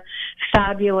 which is a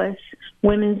fabulous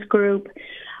women's group.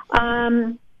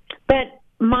 But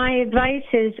my advice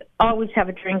is always have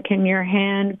a drink in your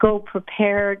hand. Go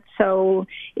prepared. So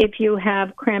if you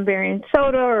have cranberry and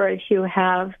soda, or if you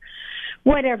have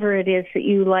whatever it is that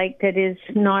you like that is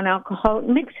non-alcoholic,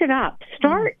 mix it up.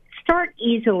 Start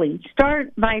easily.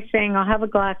 Start by saying, I'll have a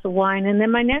glass of wine, and then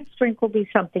my next drink will be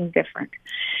something different.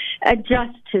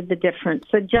 Adjust to the difference.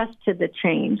 Adjust to the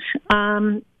change.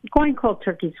 Going cold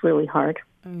turkey is really hard.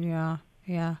 Yeah.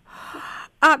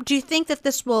 Do you think that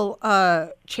this will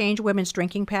change women's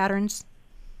drinking patterns?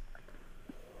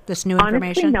 This new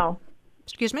information? Honestly, no.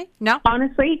 Excuse me? No?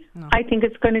 Honestly, no. I think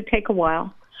it's going to take a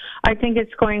while. I think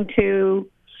it's going to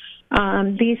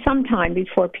be some time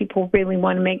before people really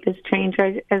want to make this change.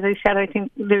 As I said, I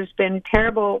think there's been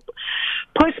terrible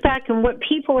pushback, and what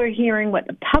people are hearing, what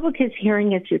the public is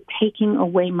hearing, is you're taking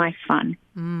away my fun.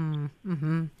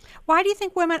 Mm-hmm. Why do you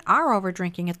think women are over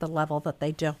drinking at the level that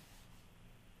they do?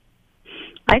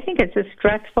 I think it's a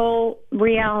stressful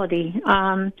reality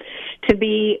to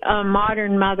be a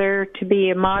modern mother, to be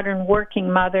a modern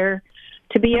working mother,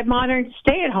 to be a modern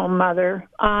stay-at-home mother.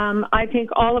 I think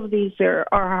all of these are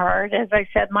hard. As I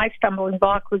said, my stumbling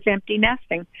block was empty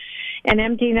nesting, and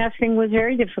empty nesting was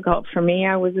very difficult for me.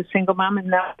 I was a single mom,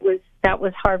 and that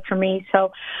was hard for me.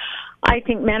 So I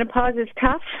think menopause is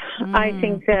tough. I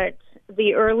think that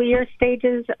the earlier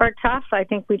stages are tough. I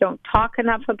think we don't talk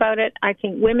enough about it. I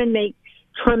think women make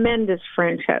tremendous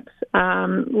friendships.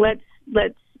 Let's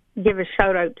give a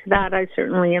shout out to that. I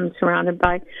certainly am surrounded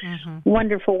by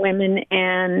wonderful women,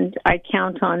 and I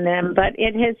count on them. But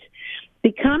it has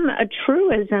become a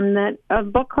truism that a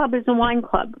book club is a wine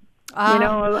club.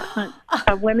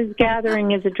 A women's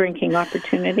gathering is a drinking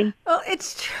opportunity. Well,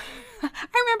 it's true.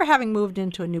 I remember having moved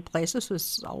into a new place. This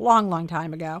was a long, long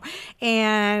time ago.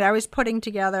 And I was putting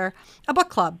together a book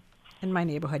club in my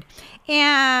neighborhood.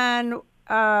 And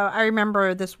I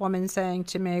remember this woman saying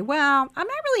to me, well, I'm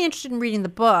not really interested in reading the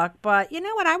book, but you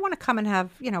know what? I want to come and have,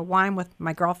 wine with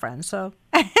my girlfriend. So,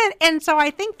 and so I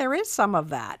think there is some of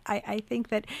that. I think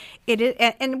that it is,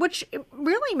 and which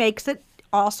really makes it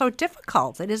also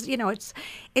difficult. It is,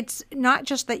 it's not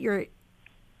just that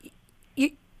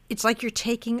it's like you're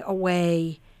taking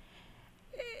away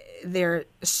their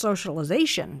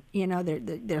socialization,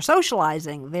 they're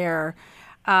socializing, they're,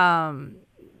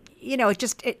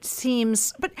 it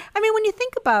seems, but I mean, when you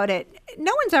think about it,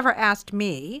 no one's ever asked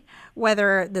me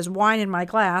whether there's wine in my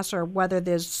glass or whether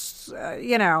there's,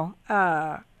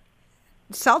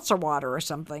 seltzer water or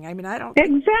something. I mean, I don't.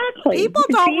 Exactly. People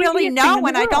It's don't the really easiest thing know, in the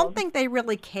and I don't world. think they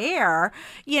really care.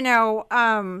 But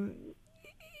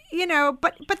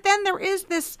then there is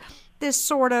this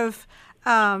sort of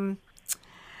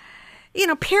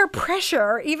peer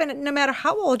pressure, even no matter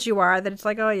how old you are, that it's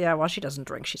like, oh yeah, well, she doesn't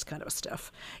drink, she's kind of a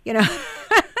stiff,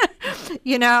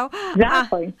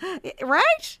 Exactly.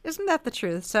 right? Isn't that the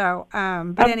truth? So,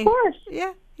 but Of course.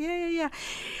 yeah.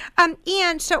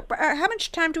 And so, how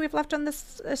much time do we have left on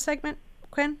this segment,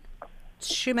 Quinn?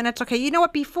 2 minutes. Okay. You know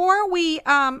what? Before we're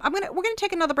gonna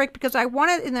take another break because I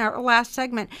wanted in our last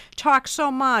segment talk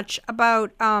so much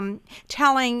about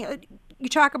telling. You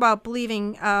talk about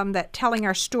believing that telling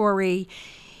our story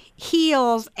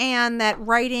heals, and that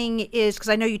writing is, because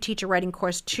I know you teach a writing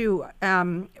course too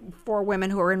for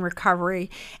women who are in recovery,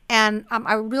 and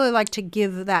I would really like to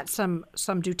give that some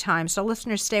due time. So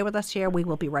listeners, stay with us here. We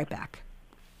will be right back.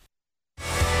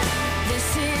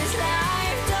 This is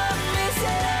life, don't miss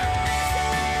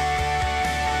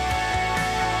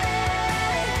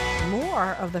it.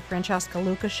 More of the Francesca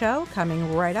Luca Show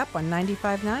coming right up on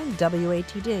 95.9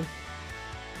 WATD.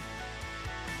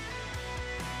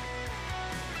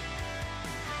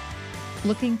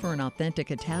 Looking for an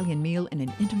authentic Italian meal in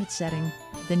an intimate setting?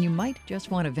 Then you might just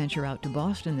want to venture out to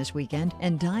Boston this weekend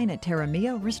and dine at Terra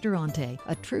Mia Ristorante,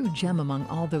 a true gem among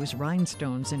all those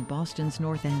rhinestones in Boston's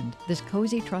North End. This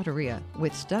cozy trattoria,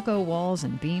 with stucco walls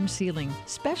and beam ceiling,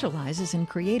 specializes in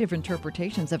creative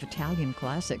interpretations of Italian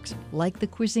classics. Like the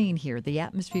cuisine here, the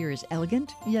atmosphere is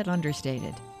elegant yet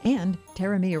understated. And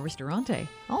Terra Mia Ristorante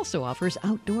also offers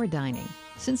outdoor dining.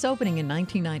 Since opening in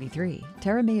 1993,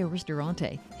 Terra Mia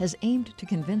Ristorante has aimed to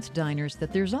convince diners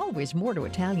that there's always more to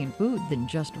Italian food than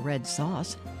just red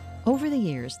sauce. Over the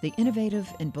years, the innovative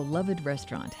and beloved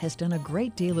restaurant has done a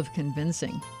great deal of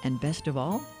convincing, and best of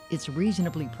all, it's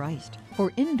reasonably priced.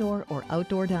 For indoor or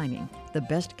outdoor dining, the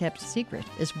best-kept secret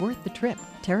is worth the trip.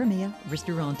 Terra Mia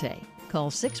Ristorante.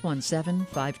 Call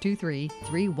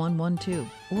 617-523-3112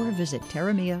 or visit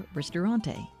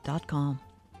terramiaristorante.com.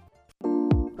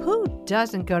 Who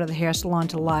doesn't go to the hair salon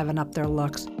to liven up their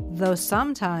looks? Though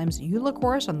sometimes you look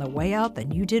worse on the way out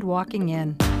than you did walking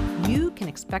in. You can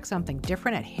expect something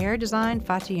different at Hair Design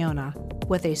Fationa.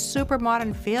 With a super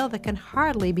modern feel that can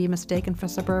hardly be mistaken for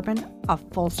suburban, a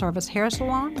full-service hair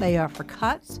salon, they offer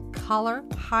cuts, color,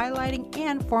 highlighting,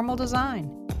 and formal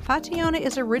design. Fationa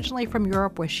is originally from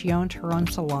Europe, where she owned her own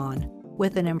salon.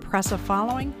 With an impressive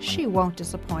following, she won't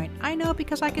disappoint. I know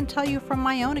because I can tell you from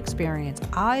my own experience.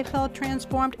 I felt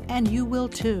transformed, and you will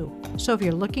too. So if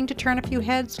you're looking to turn a few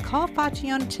heads, call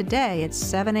Fationa today at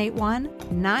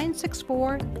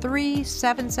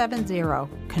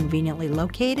 781-964-3770. Conveniently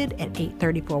located at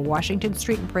 834 Washington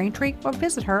Street in Braintree, or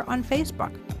visit her on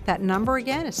Facebook. That number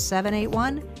again is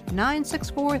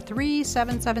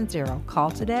 781-964-3770.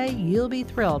 Call today. You'll be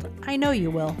thrilled. I know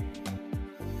you will.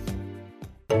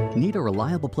 Need a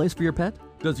reliable place for your pet?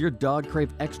 Does your dog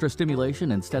crave extra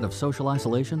stimulation instead of social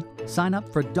isolation? Sign up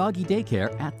for doggy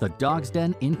daycare at the Dog's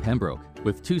Den in Pembroke.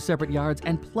 With 2 separate yards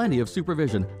and plenty of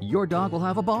supervision, your dog will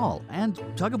have a ball and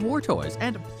tug-of-war toys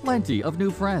and plenty of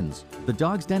new friends. The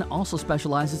Dog's Den also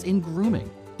specializes in grooming.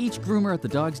 Each groomer at the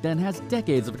Dog's Den has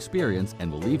decades of experience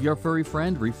and will leave your furry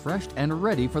friend refreshed and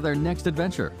ready for their next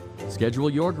adventure. Schedule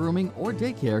your grooming or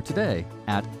daycare today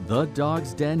at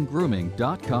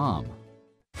thedogsdengrooming.com.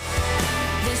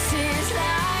 This is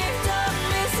life, don't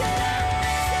miss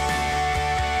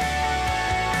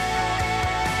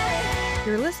it.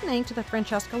 You're listening to the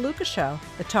Francesca Luca Show.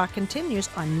 The talk continues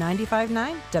on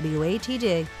 95.9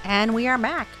 WATD. And we are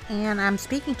back. And I'm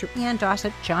speaking to Ann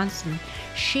Dossett Johnson.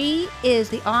 She is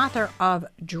the author of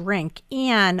Drink.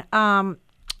 Ann,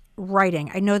 writing.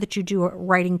 I know that you do a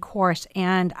writing course,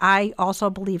 and I also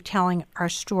believe telling our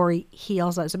story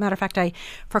heals. As a matter of fact,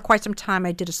 for quite some time,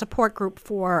 I did a support group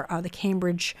for the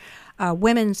Cambridge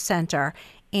Women's Center,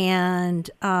 and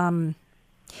I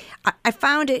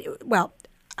found it, well,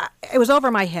 it was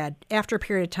over my head. After a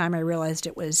period of time, I realized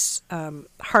it was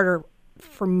harder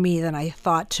for me than I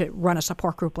thought to run a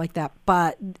support group like that.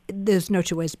 But there's no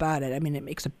two ways about it. I mean, it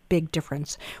makes a big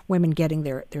difference. Women getting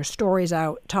their stories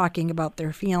out, talking about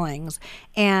their feelings.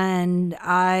 And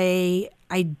I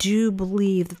do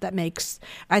believe that makes,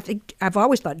 I think, I've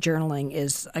always thought journaling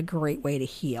is a great way to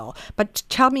heal. But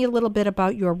tell me a little bit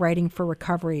about your Writing for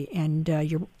Recovery and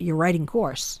your writing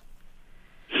course.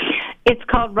 It's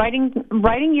called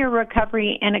Writing Your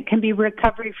Recovery, and it can be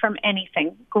recovery from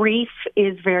anything. Grief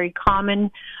is very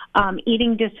common.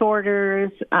 eating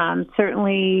disorders,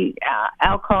 certainly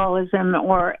alcoholism,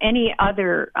 or any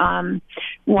other.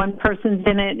 One person's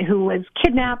in it who was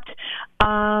kidnapped,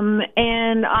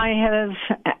 and I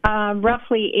have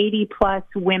roughly 80 plus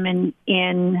women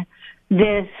in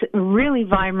this really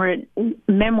vibrant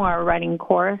memoir writing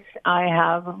course. I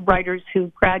have writers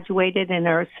who graduated and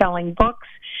are selling books.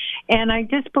 And I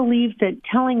just believe that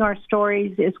telling our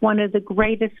stories is one of the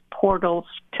greatest portals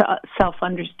to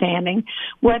self-understanding,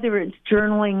 whether it's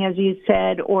journaling, as you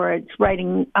said, or it's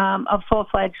writing a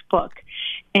full-fledged book.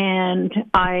 And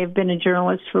I've been a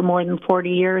journalist for more than 40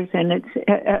 years, and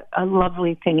it's a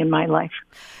lovely thing in my life.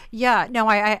 Yeah, no,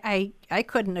 I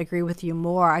couldn't agree with you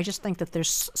more. I just think that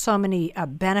there's so many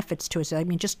benefits to it. I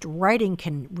mean, just writing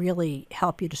can really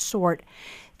help you to sort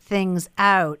things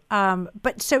out.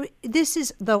 But so this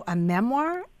is, though, a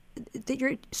memoir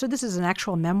that so this is an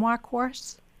actual memoir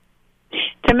course?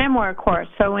 It's a memoir course.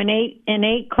 So in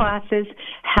eight classes,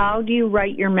 how do you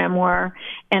write your memoir?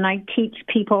 And I teach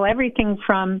people everything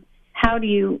from how do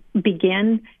you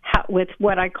begin with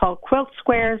what I call quilt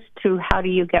squares, to how do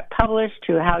you get published,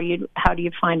 to how do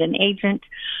you find an agent,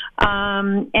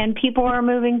 and people are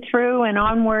moving through and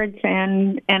onwards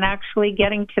and actually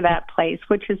getting to that place,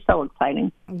 which is so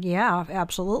exciting. Yeah,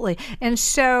 absolutely. And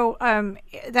so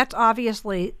that's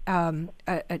obviously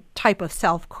a type of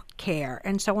self-care.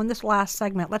 And so in this last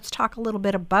segment, let's talk a little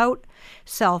bit about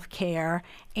self-care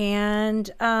and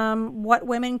what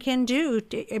women can do.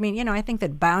 I mean, I think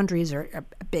that boundaries are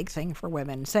a big thing for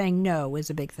women. Saying no is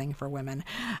a big thing for women.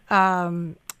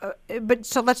 But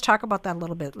so let's talk about that a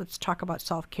little bit. Let's talk about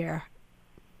self-care.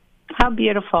 How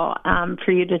beautiful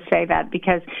for you to say that,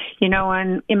 because,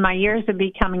 in my years of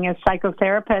becoming a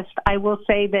psychotherapist, I will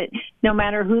say that no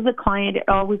matter who the client, it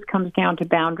always comes down to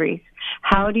boundaries.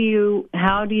 How do you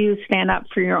stand up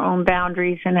for your own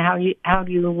boundaries, and how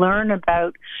do you learn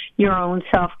about your own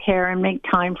self-care and make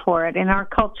time for it? In our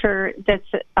culture, that's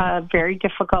a very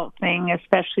difficult thing,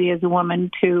 especially as a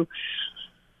woman, to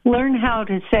learn how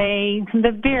to say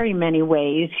the very many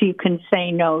ways you can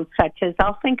say no, such as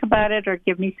I'll think about it, or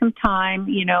give me some time,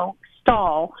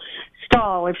 stall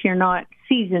if you're not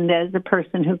seasoned as a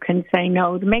person who can say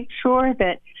no, to make sure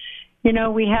that,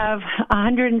 we have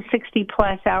 160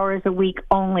 plus hours a week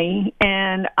only.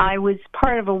 And I was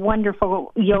part of a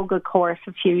wonderful yoga course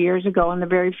a few years ago, and the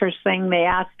very first thing they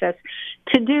asked us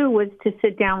to do was to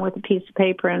sit down with a piece of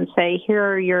paper and say, here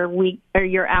are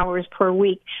your hours per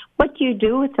week. What do you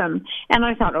do with them? And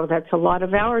I thought, that's a lot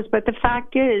of hours. But the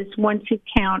fact is, once you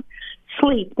count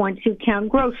sleep, once you count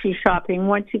grocery shopping,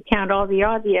 once you count all the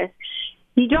obvious,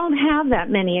 you don't have that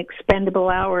many expendable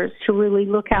hours to really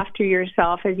look after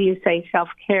yourself, as you say,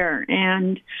 self-care.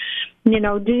 And,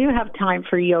 do you have time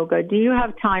for yoga? Do you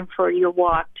have time for your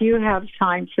walk? Do you have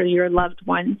time for your loved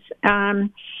ones?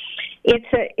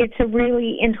 It's a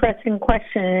really interesting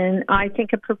question, and I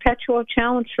think a perpetual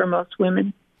challenge for most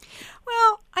women.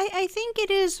 Well, I think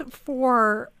it is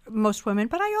for most women,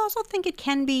 but I also think it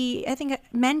can be, I think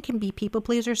men can be people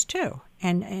pleasers too.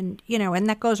 And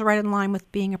that goes right in line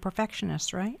with being a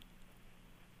perfectionist, right?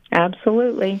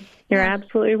 Absolutely. You're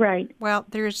absolutely right. Well,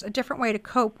 there's a different way to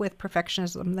cope with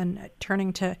perfectionism than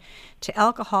turning to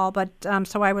alcohol. But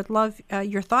so I would love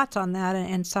your thoughts on that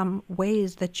and some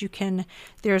ways that you can.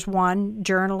 There's one,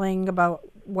 journaling about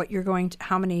what you're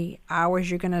how many hours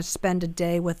you're going to spend a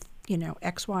day with,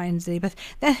 X, Y, and Z. But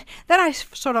then I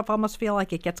sort of almost feel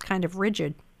like it gets kind of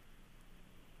rigid.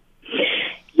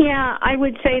 Yeah, I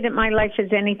would say that my life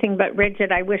is anything but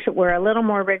rigid. I wish it were a little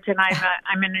more rigid.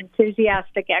 I'm an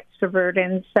enthusiastic extrovert,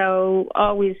 and so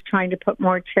always trying to put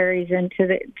more cherries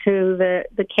into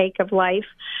the cake of life.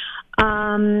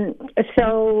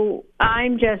 So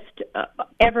I'm just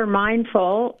ever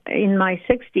mindful in my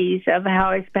 60s of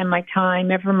how I spend my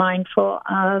time, ever mindful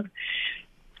of,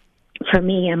 for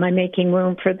me, am I making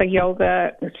room for the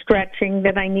yoga, stretching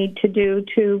that I need to do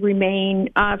to remain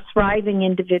a thriving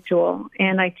individual?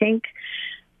 And I think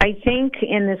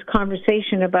in this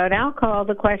conversation about alcohol,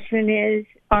 the question is,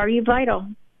 are you vital?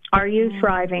 Are you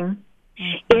thriving?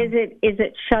 Is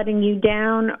it shutting you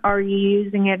down? Are you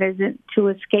using it to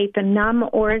escape and numb?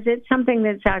 Or is it something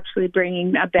that's actually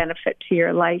bringing a benefit to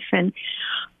your life? And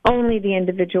only the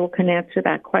individual can answer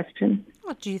that question.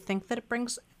 Well, do you think that it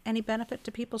brings any benefit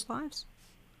to people's lives?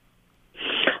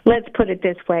 Let's put it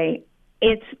this way.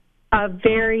 It's a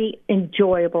very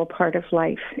enjoyable part of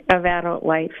life, of adult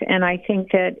life. And I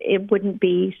think that it wouldn't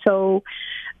be so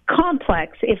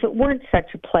complex if it weren't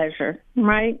such a pleasure,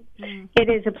 right? It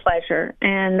is a pleasure,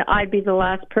 and I'd be the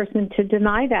last person to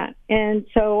deny that. And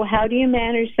so how do you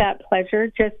manage that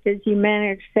pleasure, just as you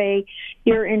manage, say,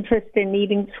 your interest in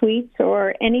eating sweets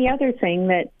or any other thing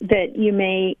that you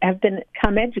may have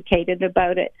become educated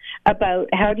about it, about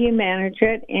how do you manage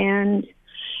it, and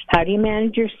how do you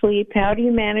manage your sleep? How do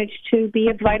you manage to be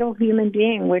a vital human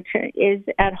being, which is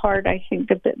at heart, I think,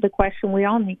 the question we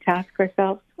all need to ask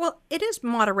ourselves. Well, it is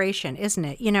moderation, isn't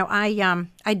it? You know,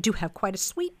 I do have quite a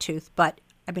sweet tooth, but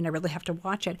I mean, I really have to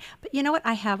watch it. But you know what?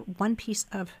 I have one piece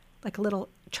of like a little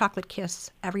chocolate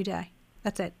kiss every day.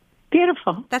 That's it.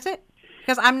 Beautiful. That's it.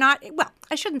 Because I'm not, well,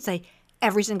 I shouldn't say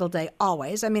every single day,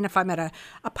 always. I mean, if I'm at a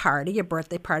party, a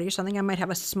birthday party or something, I might have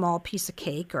a small piece of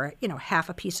cake or, you know, half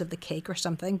a piece of the cake or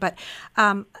something. But,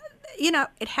 you know,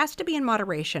 it has to be in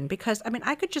moderation because, I mean,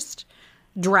 I could just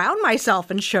drown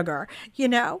myself in sugar, you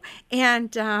know.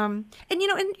 And you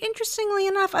know, and interestingly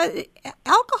enough,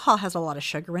 alcohol has a lot of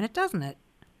sugar in it, doesn't it?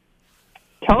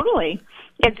 Totally.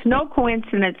 It's no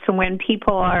coincidence when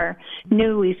people are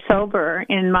newly sober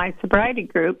in my sobriety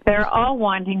group, they're all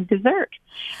wanting dessert.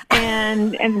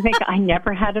 And think, I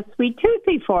never had a sweet tooth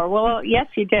before. Well, yes,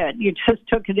 you did. You just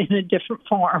took it in a different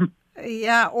form.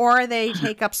 Yeah, or they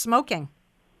take up smoking.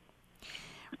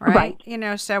 Right? You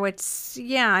know, so it's,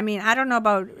 yeah, I mean, I don't know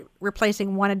about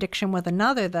replacing one addiction with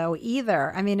another, though,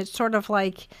 either. I mean, it's sort of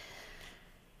like...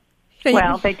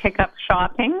 Well, they take up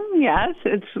shopping, yes.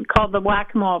 It's called the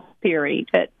whack-a-mole theory,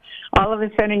 that all of a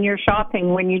sudden you're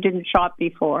shopping when you didn't shop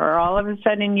before, or all of a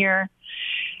sudden you're,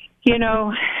 you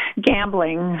know,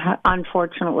 gambling,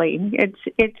 unfortunately.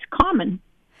 It's common.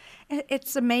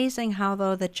 It's amazing how,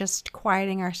 though, that just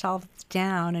quieting ourselves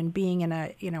down and being in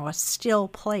a, you know, a still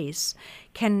place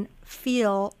can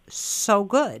feel so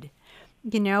good.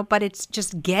 You know, but it's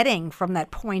just getting from that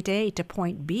point A to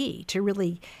point B to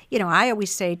really, you know, I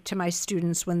always say to my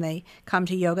students when they come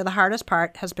to yoga, the hardest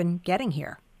part has been getting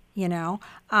here, you know,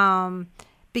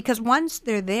 because once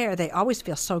they're there, they always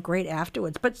feel so great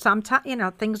afterwards. But sometimes, you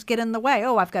know, things get in the way.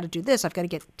 Oh, I've got to do this. I've got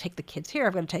to take the kids here.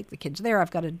 I've got to take the kids there.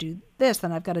 I've got to do this.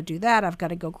 Then I've got to do that. I've got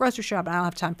to go grocery shop. And I don't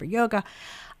have time for yoga.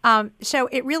 So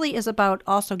it really is about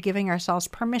also giving ourselves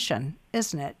permission,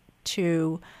 isn't it,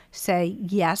 to say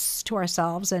yes to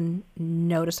ourselves and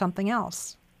no to something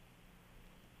else.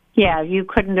 Yeah, you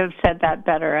couldn't have said that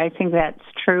better. I think that's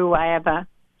true. I have a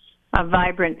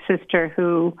vibrant sister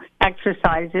who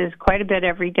exercises quite a bit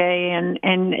every day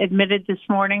and admitted this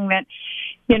morning that,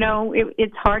 you know,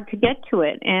 it's hard to get to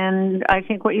it. And I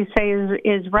think what you say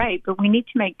is right, but we need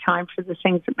to make time for the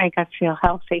things that make us feel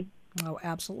healthy. Oh,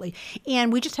 absolutely.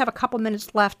 And we just have a couple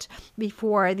minutes left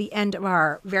before the end of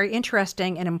our very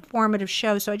interesting and informative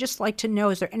show. So I'd just like to know,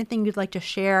 is there anything you'd like to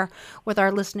share with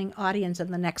our listening audience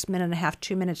in the next minute and a half,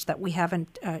 2 minutes that we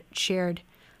haven't shared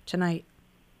tonight?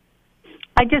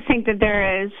 I just think that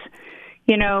there is,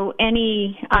 you know,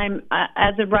 I'm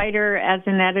as a writer, as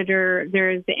an editor,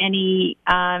 there is any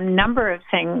number of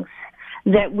things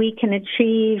that we can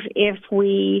achieve if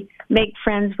we make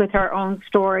friends with our own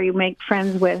story, make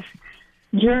friends with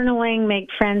journaling, make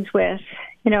friends with,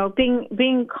 you know,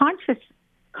 being conscious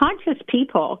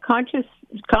people, conscious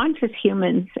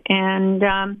humans. And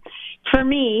for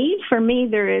me,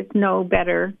 there is no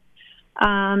better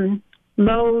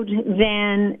mode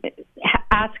than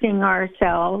asking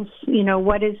ourselves, you know,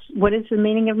 what is the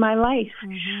meaning of my life?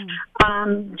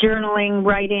 Mm-hmm. Journaling,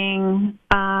 writing,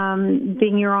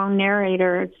 being your own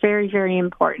narrator. It's very, very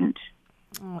important.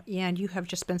 Oh, Anne, you have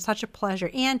just been such a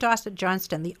pleasure. Anne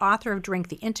Dossett-Johnston, the author of Drink,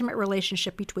 The Intimate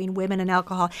Relationship Between Women and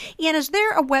Alcohol. Anne, is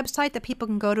there a website that people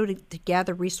can go to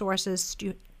gather resources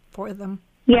for them?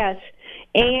 Yes.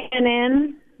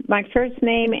 ANN, my first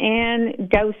name, Anne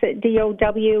Dossett,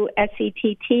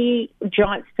 DOWSETT,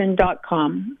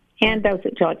 Johnston.com,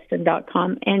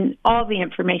 AnneDossettJohnston.com, and all the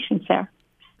information's there.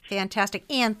 Fantastic.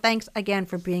 Anne, thanks again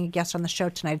for being a guest on the show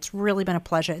tonight. It's really been a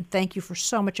pleasure, and thank you for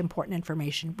so much important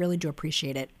information. Really do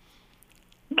appreciate it.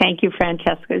 Thank you,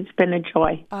 Francesca. It's been a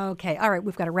joy. Okay. All right.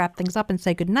 We've got to wrap things up and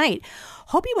say goodnight.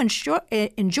 Hope you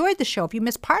enjoyed the show. If you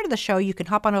missed part of the show, you can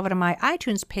hop on over to my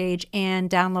iTunes page and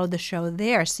download the show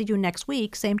there. See you next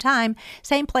week. Same time,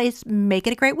 same place. Make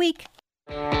it a great week.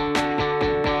 What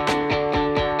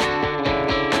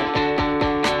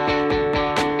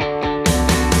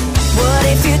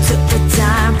if you took the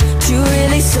time to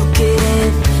really soak it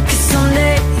in? 'Cause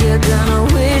someday you're gonna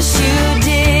wish you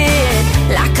did.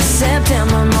 Like a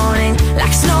September morning,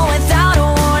 like snow without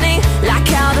a warning, like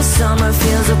how the summer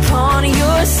feels upon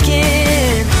your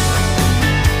skin.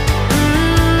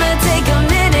 Take a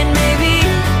minute maybe,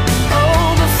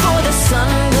 oh, before the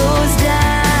sun goes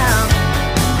down.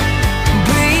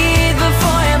 Breathe.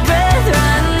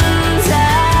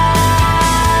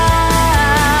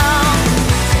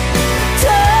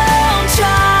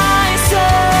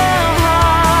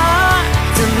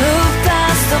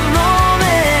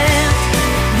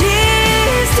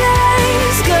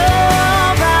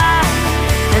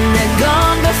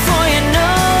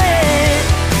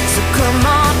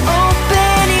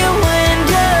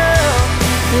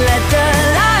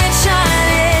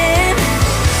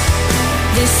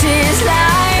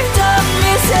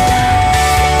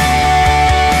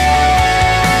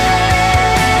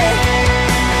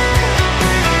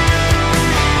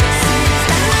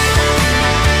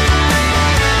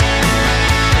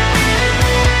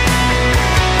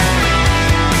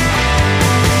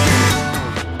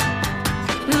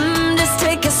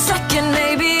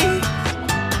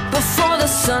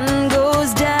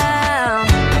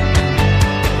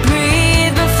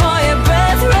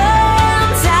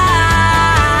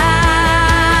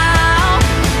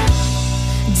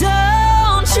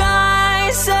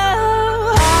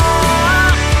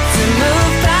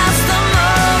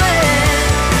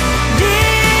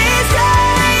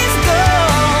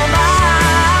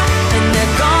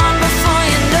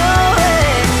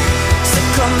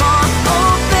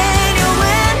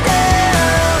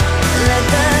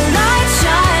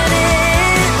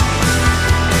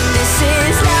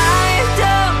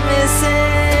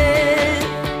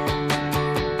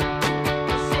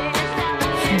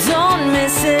 don't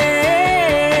miss it.